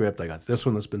manuscript. I got this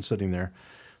one that's been sitting there.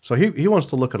 So he wants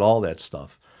to look at all that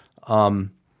stuff,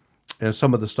 and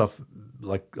some of the stuff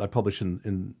like I publish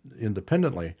in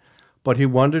independently. But he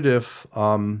wondered if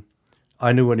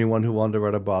I knew anyone who wanted to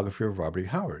write a biography of Robert E.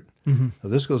 Howard. So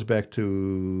this goes back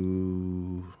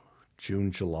to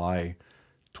June, July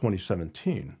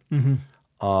 2017.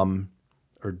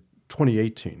 Or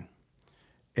 2018,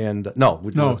 and no,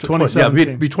 2017. Yeah,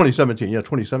 it'd be 2017. Yeah,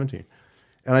 2017.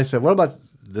 And I said, what about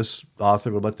this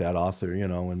author? What about that author?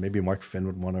 And maybe Mark Finn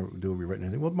would want to do a rewritten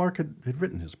anything. Well, Mark had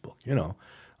written his book. And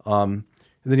then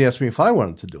he asked me if I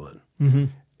wanted to do it.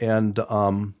 And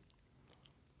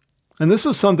this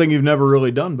is something you've never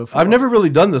really done before. I've never really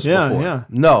done this before. Yeah.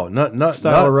 No, not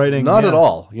style of writing, not at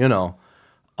all.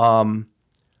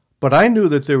 But I knew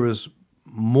that there was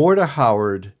more to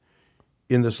Howard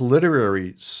in this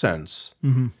literary sense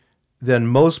than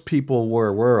most people were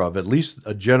aware of, at least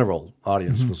a general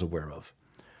audience was aware of.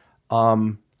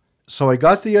 So I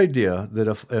got the idea that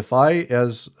if I,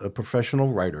 as a professional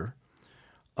writer,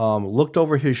 looked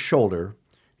over his shoulder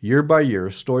year by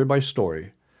year, story by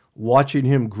story, watching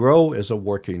him grow as a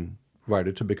working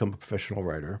writer to become a professional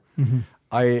writer,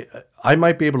 I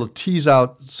might be able to tease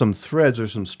out some threads or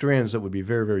some strands that would be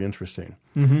very, very interesting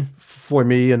for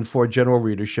me and for general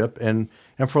readership and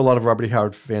for a lot of Robert E.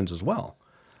 Howard fans as well.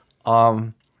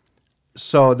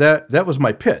 So that was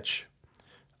my pitch.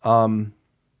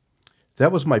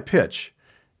 That was my pitch.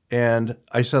 And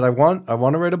I said, I want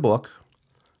to write a book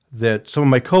that some of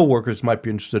my coworkers might be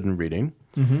interested in reading.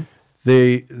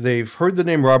 They've heard the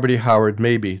name Robert E. Howard,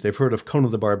 maybe. They've heard of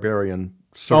Conan the Barbarian.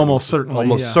 Almost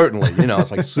certainly. Certainly.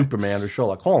 It's like Superman or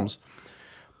Sherlock Holmes.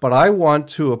 But I want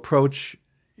to approach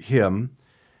him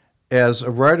as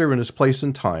a writer in his place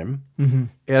and time,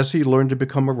 as he learned to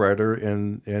become a writer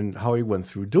and how he went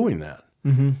through doing that.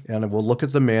 And we'll look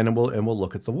at the man and we'll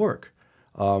look at the work.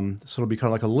 So it'll be kind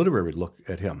of like a literary look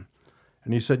at him.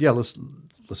 And he said, yeah, let's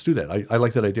do that. I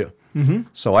like that idea.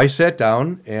 So I sat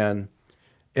down, and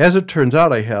as it turns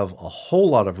out, I have a whole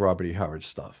lot of Robert E. Howard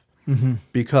stuff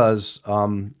because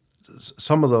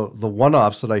some of the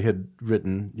one-offs that I had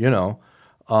written,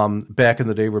 back in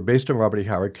the day were based on Robert E.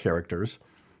 Howard characters.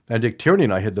 And Dick Tierney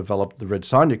and I had developed the Red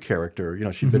Sonja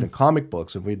character. She'd been in comic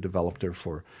books, and we developed her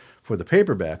for the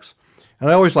paperbacks. And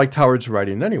I always liked Howard's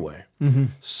writing anyway.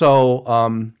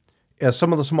 So as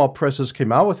some of the small presses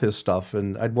came out with his stuff,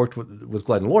 and I'd worked with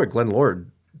Glenn Lord. Glenn Lord,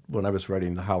 when I was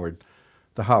writing the Howard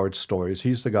the Howard stories.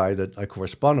 He's the guy that I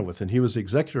corresponded with, and he was the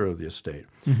executor of the estate,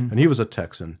 and he was a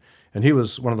Texan, and he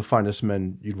was one of the finest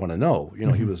men you'd want to know. You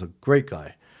know, he was a great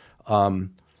guy.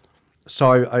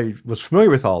 So I was familiar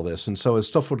with all this, and so as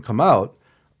stuff would come out,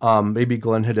 maybe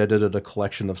Glenn had edited a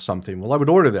collection of something. Well, I would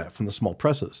order that from the small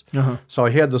presses. So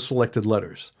I had the selected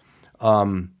letters.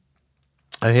 I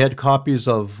had copies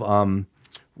of,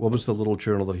 what was the little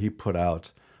journal that he put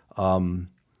out?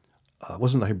 It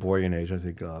wasn't the Hyborian Age, I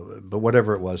think, but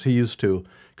whatever it was. He used to,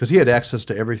 because he had access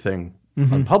to everything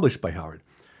unpublished by Howard.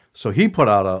 So he put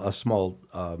out a small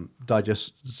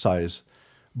digest size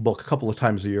book a couple of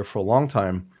times a year for a long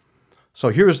time. So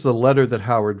here's the letter that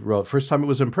Howard wrote, first time it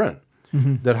was in print,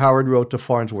 that Howard wrote to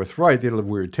Farnsworth Wright, the editor of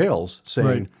Weird Tales,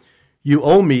 saying, you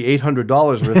owe me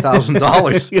 $800 or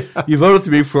 $1,000. You've owed it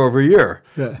to me for over a year.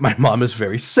 My mom is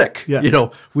very sick. You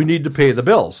know, we need to pay the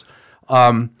bills.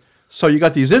 So you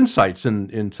got these insights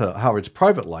into Howard's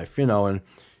private life, you know, and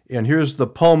here's the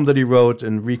poem that he wrote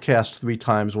and recast 3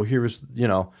 times. Well, here's, you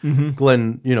know,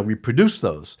 Glenn, you know, reproduced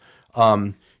those.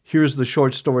 Here's the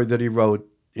short story that he wrote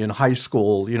in high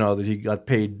school, you know, that he got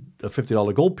paid a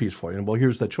 $50 gold piece for. And well,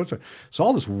 here's that short story. So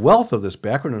all this wealth of this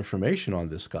background information on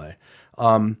this guy.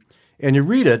 And you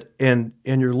read it and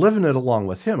you're living it along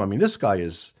with him. I mean, this guy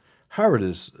Howard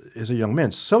is a young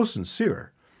man, so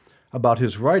sincere about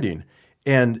his writing.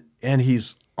 And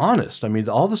he's honest. I mean,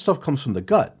 all the stuff comes from the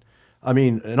gut. I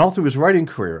mean, and all through his writing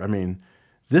career, I mean,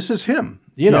 this is him.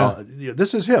 You know,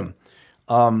 this is him.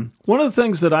 One of the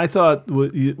things that I thought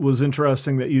was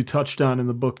interesting that you touched on in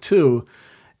the book too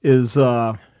is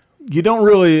you don't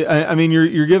really. I mean,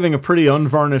 you're giving a pretty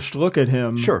unvarnished look at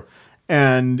him. Sure.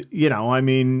 And you know, I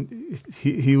mean,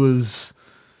 he was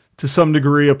to some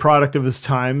degree a product of his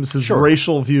times. His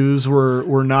racial views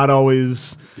were not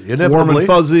always warm and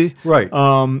fuzzy. Right.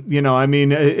 You know, I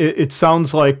mean, it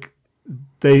sounds like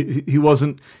he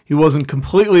wasn't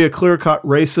completely a clear-cut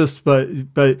racist,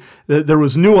 but there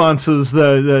was nuances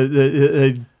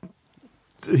that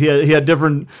he had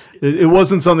different. It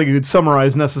wasn't something you could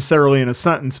summarize necessarily in a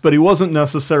sentence, but he wasn't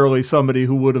necessarily somebody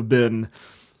who would have been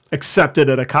accepted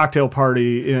at a cocktail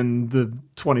party in the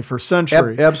 21st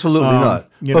century. Absolutely not.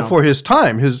 But know. for his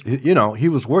time, he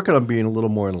was working on being a little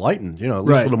more enlightened, you know, at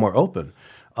least a little more open.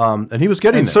 And he was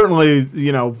getting there. Certainly,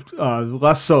 you know,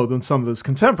 less so than some of his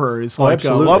contemporaries, like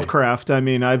Lovecraft. I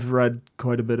mean, I've read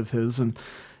quite a bit of his, and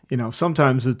you know,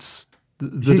 sometimes it's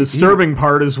the disturbing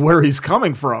part is where he's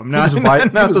coming from, not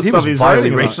the stuff he's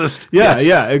writing about. Racist.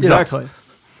 Yeah, exactly.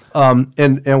 You know,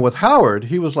 and with Howard,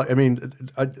 he was like, I mean,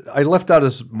 I left out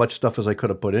as much stuff as I could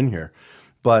have put in here.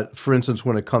 But for instance,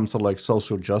 when it comes to like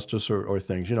social justice or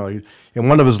things, you know, in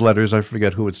one of his letters, I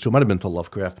forget who it's to, it might have been to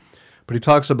Lovecraft, but he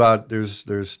talks about there's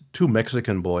 2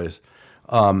 Mexican boys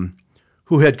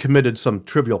who had committed some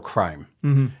trivial crime.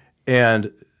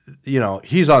 And, you know,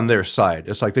 he's on their side.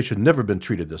 It's like they should never have been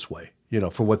treated this way, you know,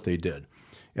 for what they did.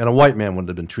 And a white man wouldn't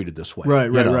have been treated this way.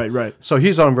 Right. So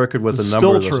he's on record with a number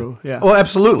of those. Still true, yeah. Oh,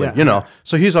 absolutely, Yeah. you know.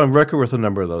 So he's on record with a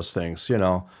number of those things, you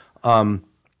know.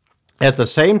 At the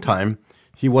same time,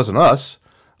 he wasn't us.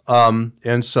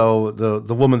 And so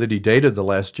the woman that he dated the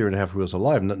last year and a half who was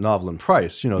alive, Novelyn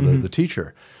Price, you know, the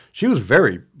teacher, she was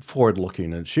very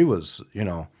forward-looking, and she was, you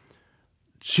know,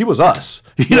 she was us.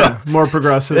 You know? More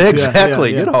progressive.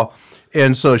 Exactly, Yeah. you know.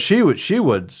 And so she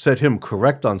would set him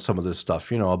correct on some of this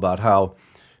stuff, you know, about how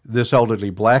this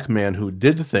elderly black man who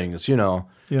did things, you know.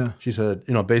 Yeah. She said,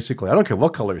 you know, basically, I don't care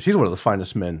what color he is. He's one of the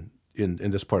finest men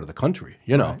in this part of the country,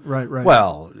 you know. Right.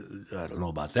 Well, I don't know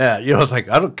about that. You know, it's like,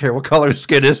 I don't care what color his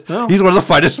skin is. No. He's one of the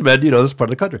finest men, you know, in this part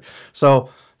of the country.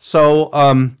 So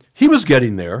he was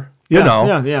getting there, you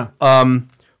know. Yeah. And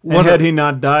had he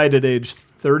not died at age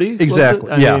 30?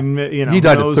 Exactly. I mean, you know, he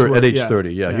died at age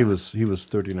 30. Yeah. He was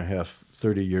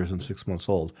 30 years and 6 months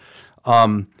old.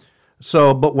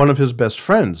 But one of his best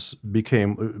friends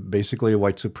became basically a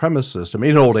white supremacist. I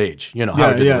mean, in old age, you know,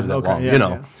 how did he live that long, you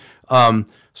know. Yeah.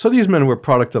 So these men were a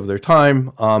product of their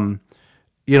time.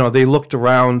 You know, they looked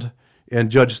around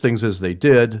and judged things as they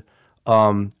did.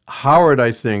 Howard,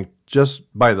 I think, just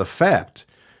by the fact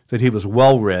that he was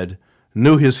well-read,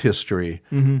 knew his history,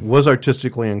 was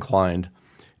artistically inclined,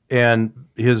 and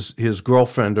his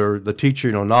girlfriend or the teacher,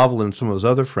 you know, Novelyn and some of his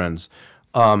other friends,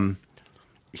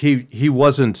 he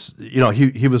wasn't, you know,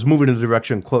 he was moving in a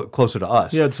direction closer to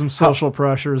us. He had some social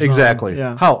pressures. Exactly.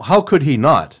 How could he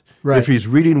not? Right. If he's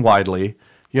reading widely,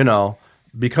 you know,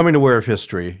 becoming aware of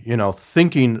history, you know,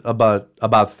 thinking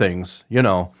about things, you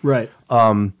know. Right.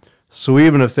 So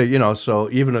even if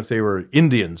they were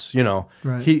Indians, you know,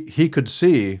 right. he could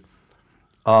see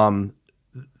them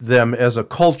as a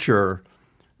culture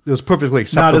it was perfectly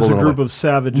acceptable. Not as a in group way. of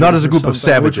savages. Not as a or group of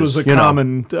something, savages, which was a you know.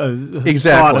 common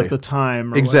thought at the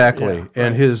time. Or Exactly. yeah,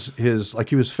 And right. his like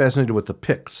he was fascinated with the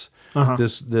Picts. Uh-huh.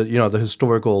 The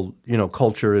historical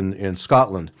culture in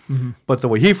Scotland. Mm-hmm. But the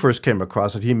way he first came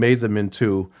across it, he made them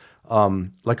into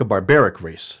like a barbaric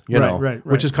race, Right.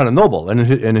 which is kind of noble. And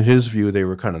in his view, they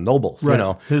were kind of noble, Right. you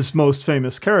know. His most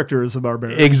famous character is a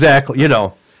barbarian. Exactly, you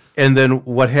know. And then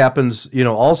what happens,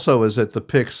 also is that the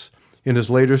Picts in his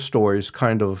later stories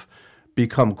kind of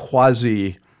become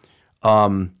quasi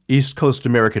East Coast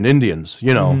American Indians,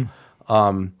 you know.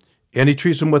 Mm-hmm. And he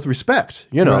treats them with respect,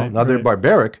 you know. Right, now they're right.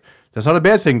 barbaric. That's not a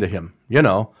bad thing to him, you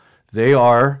know. They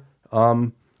are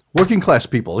working class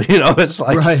people, you know. It's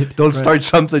like, Right, don't right. start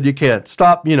something you can't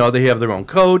stop. You know, they have their own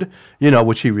code,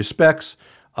 which he respects.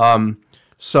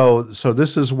 So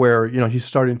this is where, he's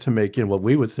starting to make, what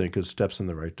we would think is steps in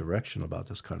the right direction about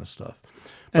this kind of stuff.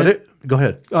 But go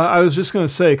ahead. I was just going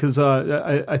to say, because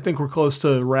I think we're close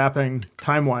to wrapping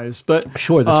time-wise. But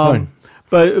Sure, that's fine.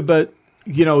 But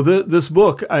this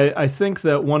book, I think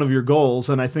that one of your goals,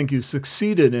 and I think you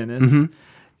succeeded in it, Mm-hmm.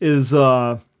 is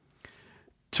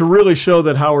to really show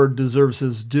that Howard deserves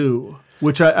his due,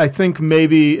 which I think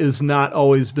maybe is not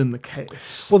always been the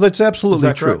case. Well, that's absolutely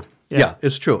that true. correct? Yeah. Yeah.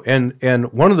 It's true. And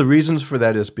one of the reasons for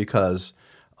that is because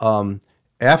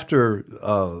after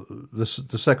the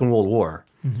Second World War,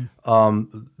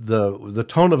 the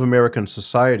tone of American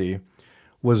society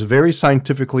was very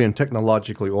scientifically and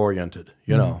technologically oriented.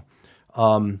 You know,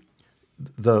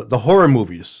 the horror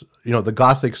movies, the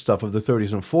Gothic stuff of the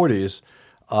 30s and 40s,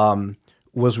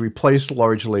 was replaced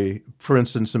largely, for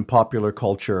instance, in popular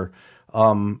culture.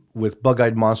 With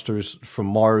bug-eyed monsters from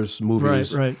Mars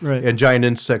movies, Right. and giant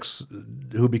insects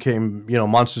who became,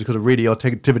 monsters because of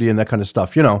radioactivity and that kind of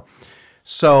stuff,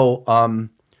 So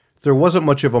there wasn't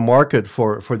much of a market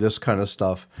for this kind of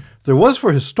stuff. There was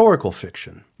for historical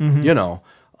fiction,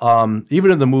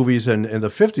 even in the movies, and the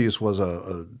 50s was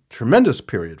a tremendous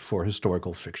period for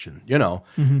historical fiction,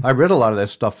 I read a lot of that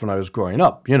stuff when I was growing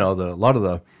up, a lot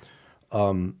of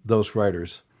those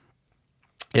writers.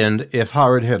 And if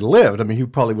Howard had lived, he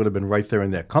probably would have been right there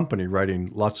in that company writing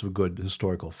lots of good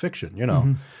historical fiction,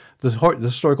 The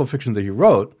historical fiction that he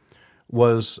wrote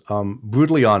was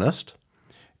brutally honest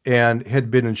and had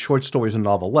been in short stories and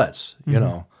novelettes,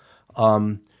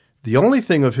 The only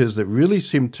thing of his that really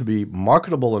seemed to be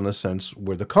marketable in a sense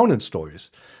were the Conan stories,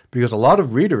 because a lot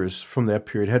of readers from that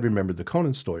period had remembered the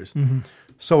Conan stories.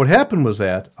 So what happened was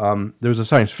that there was a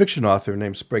science fiction author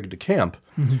named Sprague de Camp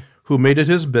who made it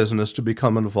his business to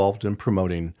become involved in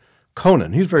promoting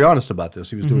Conan. He's very honest about this.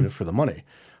 He was doing it for the money.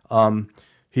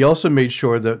 He also made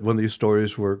sure that when these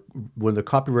stories when the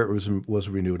copyright was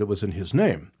renewed, it was in his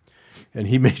name. And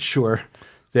he made sure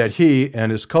that he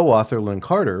and his co-author, Lynn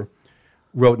Carter,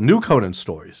 wrote new Conan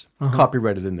stories,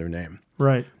 copyrighted in their name.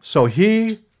 Right. So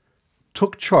he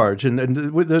took charge, and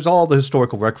there's all the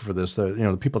historical record for this.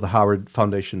 The people at the Howard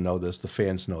Foundation know this, the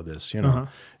fans know this,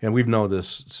 and we've known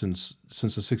this since the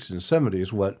 60s and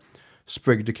 70s. What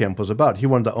Sprague de Camp was about, he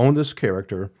wanted to own this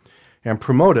character and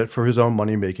promote it for his own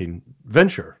money-making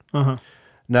venture.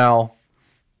 Now,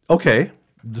 okay,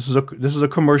 this is a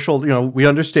commercial. We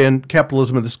understand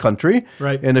capitalism in this country,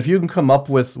 Right. And if you can come up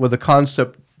with a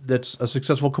concept that's a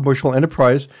successful commercial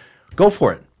enterprise, go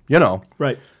for it.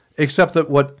 Right. Except that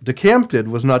what de Camp did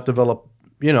was not develop,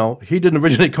 he didn't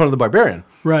originate Conan the Barbarian.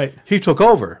 Right. He took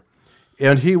over,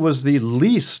 and he was the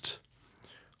least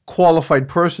qualified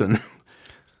person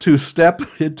to step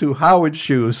into Howard's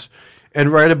shoes and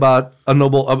write about a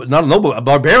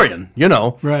barbarian,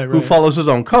 Right. who follows his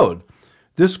own code.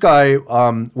 This guy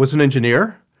was an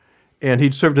engineer, and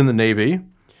he'd served in the Navy,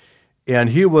 and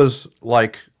he was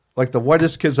like the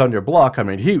whitest kids on your block.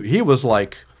 He was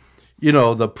like,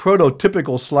 the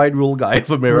prototypical slide rule guy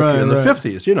of America in the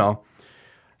 50s,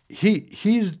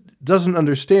 He doesn't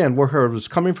understand where Howard was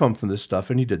coming from this stuff,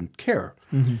 and he didn't care.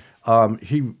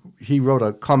 He wrote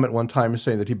a comment one time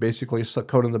saying that he basically saw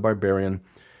Conan the Barbarian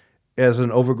as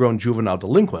an overgrown juvenile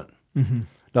delinquent.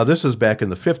 Now, this is back in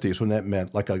the 50s when that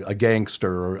meant like a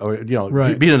gangster or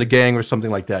Right. being in a gang or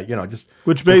something like that, just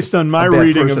Which, based on my a bad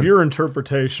reading person. of your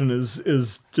interpretation,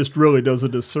 is just really does a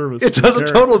disservice. It to does the a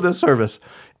character. total disservice.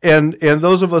 And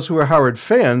those of us who are Howard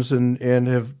fans and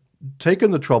have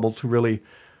taken the trouble to really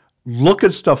look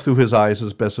at stuff through his eyes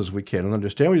as best as we can and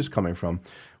understand where he's coming from,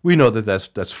 we know that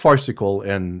that's farcical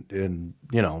and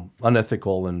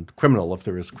unethical and criminal, if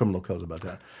there is criminal code about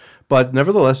that. But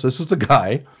nevertheless, this is the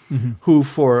guy who,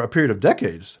 for a period of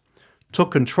decades,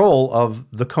 took control of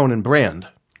the Conan brand.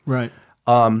 Right.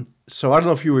 So I don't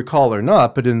know if you recall or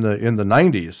not, but in the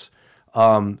 90s,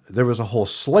 there was a whole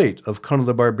slate of Conan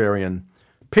the Barbarian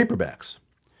paperbacks.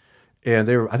 and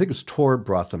they were, I think it was Tor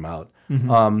brought them out.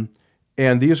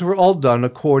 And these were all done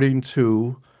according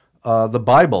to the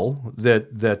Bible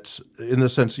that in the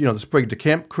sense, the Sprague de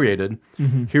Camp created.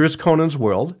 Here's Conan's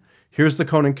world. Here's the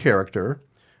Conan character.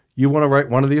 You want to write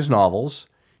one of these novels.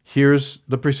 Here's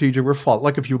the procedure we're following.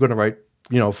 Like if you were going to write,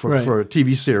 for a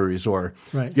TV series or,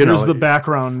 here's the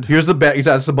background. Here's the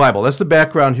that's the Bible. That's the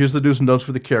background. Here's the do's and don'ts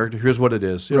for the character. Here's what it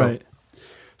is. Right.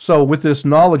 So with this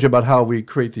knowledge about how we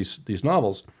create these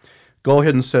novels, go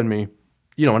ahead and send me,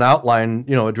 an outline,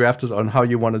 a draft on how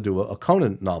you want to do a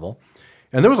Conan novel.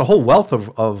 And there was a whole wealth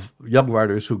of young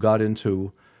writers who got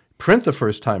into print the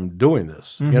first time doing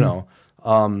this.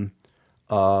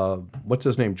 What's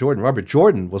his name? Robert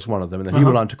Jordan was one of them, and then he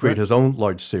went on to create his own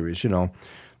large series.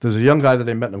 There's a young guy that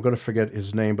I met, and I'm going to forget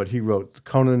his name, but he wrote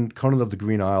Conan of the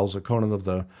Green Isles, or Conan of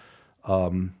the,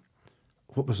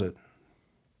 what was it?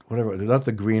 Whatever, not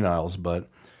the Green Isles, but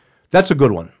that's a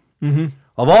good one.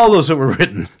 Of all those that were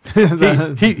written,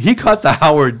 he caught the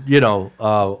Howard,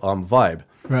 vibe.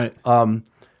 Right.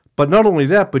 But not only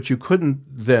that, but you couldn't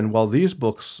then, while these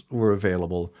books were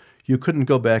available, you couldn't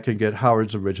go back and get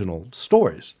Howard's original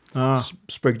stories.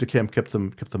 Sprague de Camp kept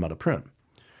them out of print.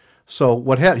 So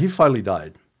he finally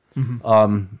died.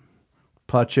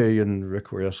 Pace and Rick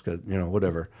Rescott,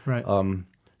 whatever. Right.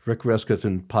 Rick Rescott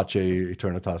and Pace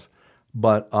Eternitas.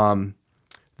 But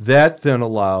that then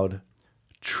allowed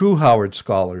true Howard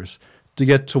scholars to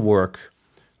get to work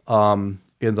in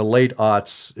the late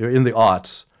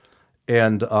aughts,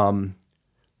 and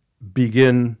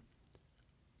begin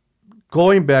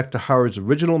going back to Howard's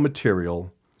original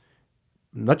material,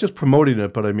 not just promoting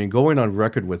it, but going on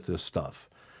record with this stuff.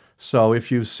 So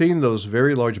if you've seen those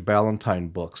very large Ballantine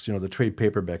books, the trade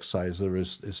paperback size, they're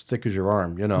as thick as your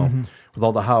arm, with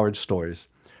all the Howard stories.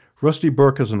 Rusty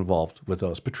Burke is involved with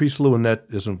those. Patrice Louinette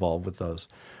is involved with those.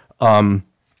 The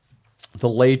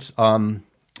late,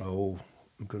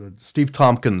 Steve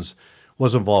Tompkins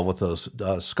was involved with those.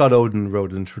 Scott Oden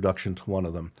wrote an introduction to one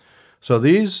of them. So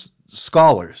these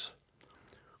scholars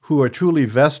who are truly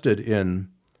vested in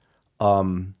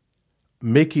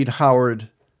making Howard,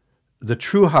 the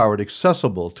true Howard,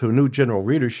 accessible to a new general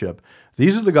readership,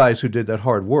 these are the guys who did that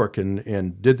hard work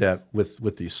and did that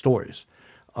with these stories.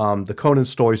 The Conan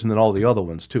stories and then all the other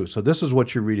ones too. So this is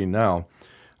what you're reading now.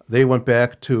 They went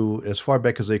back to as far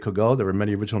back as they could go. There were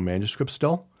many original manuscripts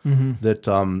still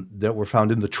that were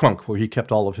found in the trunk where he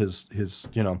kept all of his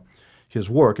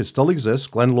work. It still exists.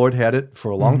 Glenn Lord had it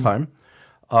for a long time.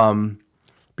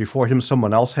 Before him,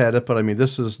 someone else had it. But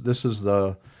this is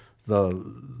the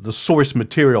source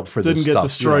material for this stuff. Didn't get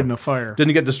destroyed in a fire.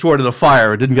 Didn't get destroyed in a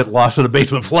fire. It didn't get lost in a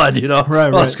basement flood.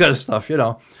 Right. All this kind of stuff.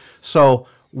 So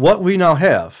what we now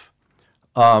have.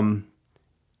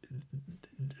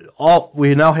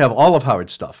 We now have all of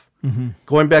Howard's stuff,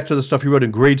 going back to the stuff he wrote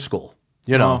in grade school,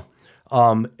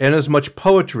 and as much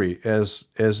poetry as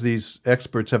these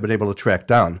experts have been able to track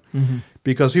down,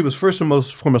 because he was first and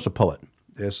foremost a poet,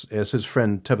 as his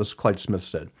friend Tevis Clyde Smith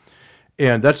said,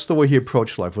 and that's the way he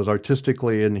approached life, was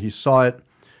artistically, and he saw it,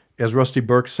 as Rusty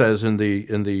Burke says in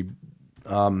the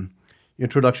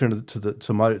introduction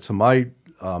to my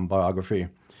biography.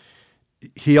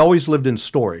 He always lived in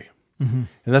story. And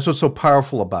that's what's so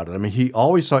powerful about it. He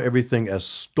always saw everything as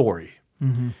story.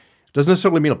 Doesn't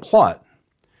necessarily mean a plot,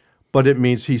 but it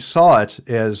means he saw it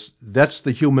as that's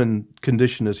the human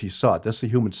condition as he saw it. That's the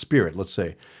human spirit, let's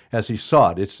say, as he saw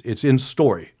it. It's in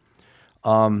story.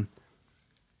 And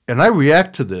I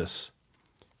react to this.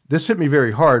 This hit me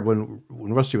very hard when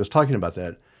Rusty was talking about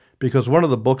that, because one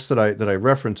of the books that I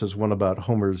reference is one about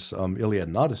Homer's Iliad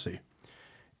and Odyssey.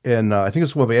 And I think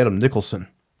it's the one by Adam Nicholson.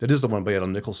 It is the one by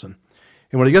Adam Nicholson.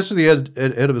 And when he gets to the end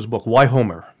of his book, why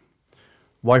Homer?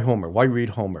 Why Homer? Why read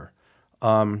Homer?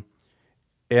 And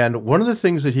one of the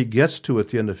things that he gets to at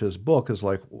the end of his book is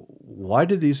like, why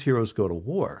did these heroes go to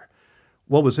war?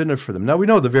 What was in it for them? Now, we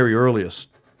know the very earliest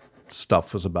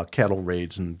stuff was about cattle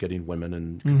raids and getting women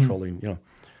and controlling,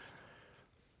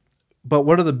 But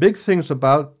one of the big things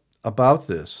about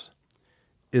this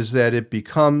is that it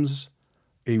becomes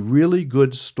a really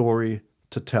good story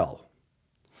to tell.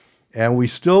 And we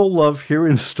still love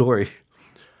hearing the story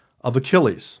of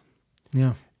Achilles,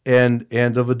 and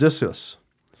of Odysseus,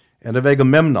 and of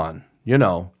Agamemnon,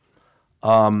 and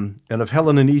of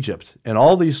Helen in Egypt, and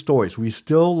all these stories. We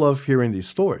still love hearing these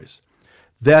stories.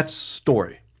 That's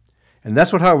story, and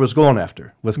that's what Howard was going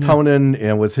after with Conan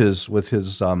and with his stories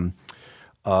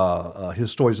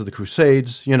of the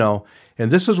Crusades, And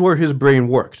this is where his brain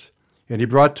worked, and he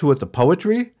brought to it the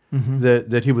poetry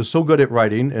that he was so good at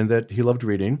writing and that he loved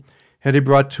reading. And he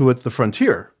brought to it the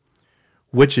frontier,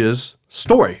 which is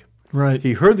story. Right.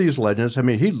 He heard these legends. I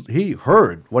mean, he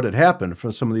heard what had happened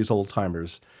from some of these old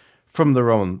timers from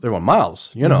their own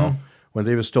mouths, when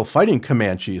they were still fighting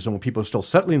Comanches and when people were still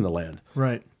settling the land.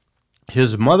 Right.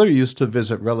 His mother used to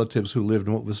visit relatives who lived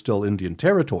in what was still Indian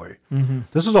territory.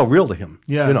 This is all real to him.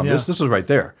 Yeah, This is right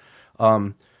there.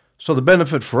 So the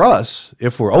benefit for us,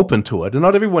 if we're open to it, and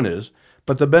not everyone is,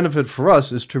 but the benefit for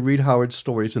us is to read Howard's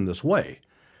stories in this way.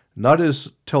 Not as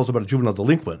tells about a juvenile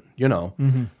delinquent,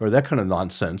 or that kind of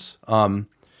nonsense,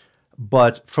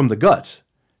 but from the gut,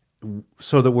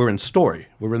 so that we're in story.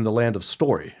 We're in the land of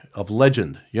story, of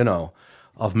legend,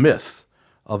 of myth,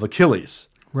 of Achilles.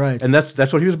 Right. And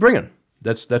that's what he was bringing.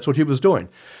 That's what he was doing.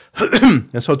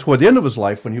 And so toward the end of his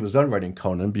life, when he was done writing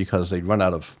Conan, because they'd run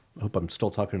out of, I hope I'm still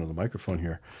talking to the microphone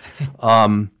here,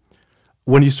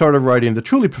 when he started writing the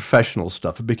truly professional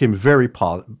stuff, it became very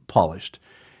polished.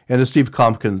 And as Steve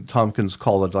Tompkins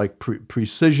called it, like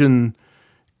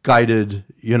precision-guided,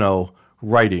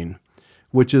 writing,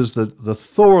 which is the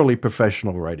thoroughly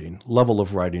professional level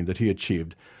of writing that he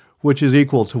achieved, which is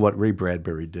equal to what Ray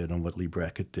Bradbury did and what Lee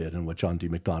Brackett did and what John D.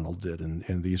 MacDonald did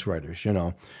and these writers,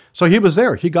 So he was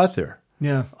there. He got there.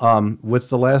 Yeah. With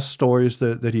the last stories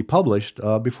that he published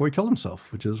before he killed himself,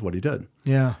 which is what he did.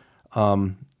 Yeah.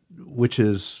 Which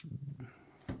is,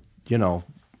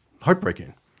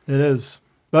 heartbreaking. It is.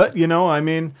 But,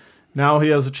 now he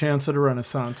has a chance at a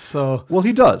renaissance. So well,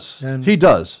 he does. He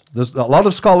does. A lot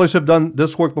of scholars have done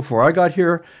this work before I got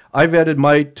here. I've added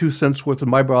my 2 cents worth of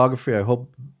my biography. I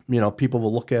hope people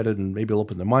will look at it and maybe it'll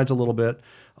open their minds a little bit.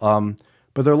 But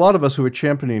there are a lot of us who are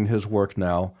championing his work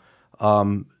now,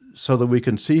 so that we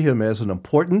can see him as an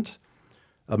important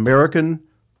American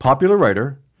popular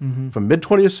writer from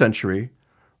mid-20th century,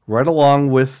 right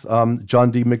along with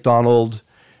John D. MacDonald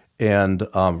and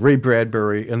Ray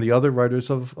Bradbury and the other writers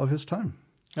of his time.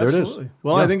 There Absolutely. it is.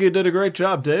 Well, Yeah. I think you did a great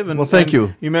job, Dave. And, well, thank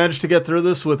you. You managed to get through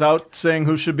this without saying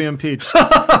who should be impeached. So, Did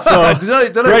I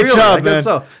great really? job, I guess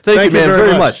man. so. Thank you, man,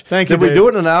 very much. Thank you, Did we Dave. do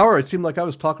it in an hour? It seemed like I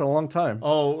was talking a long time.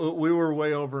 Oh, we were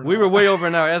way over. We were way over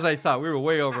an hour, as I thought. We were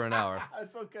way over an hour.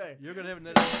 That's okay. You're going to have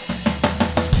an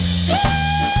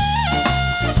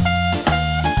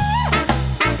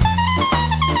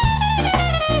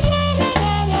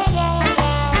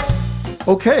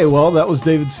Okay, well, that was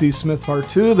David C. Smith Part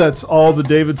 2. That's all the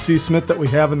David C. Smith that we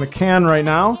have in the can right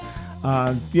now.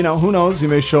 Who knows? He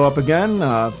may show up again.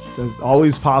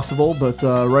 Always possible, but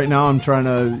right now I'm trying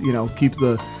to,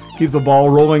 keep the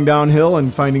ball rolling downhill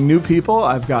and finding new people.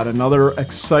 I've got another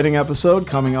exciting episode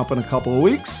coming up in a couple of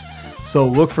weeks, so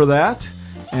look for that.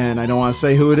 And I don't want to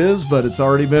say who it is, but it's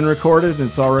already been recorded and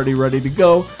it's already ready to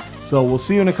go. So we'll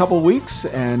see you in a couple of weeks,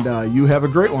 and you have a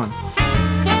great one.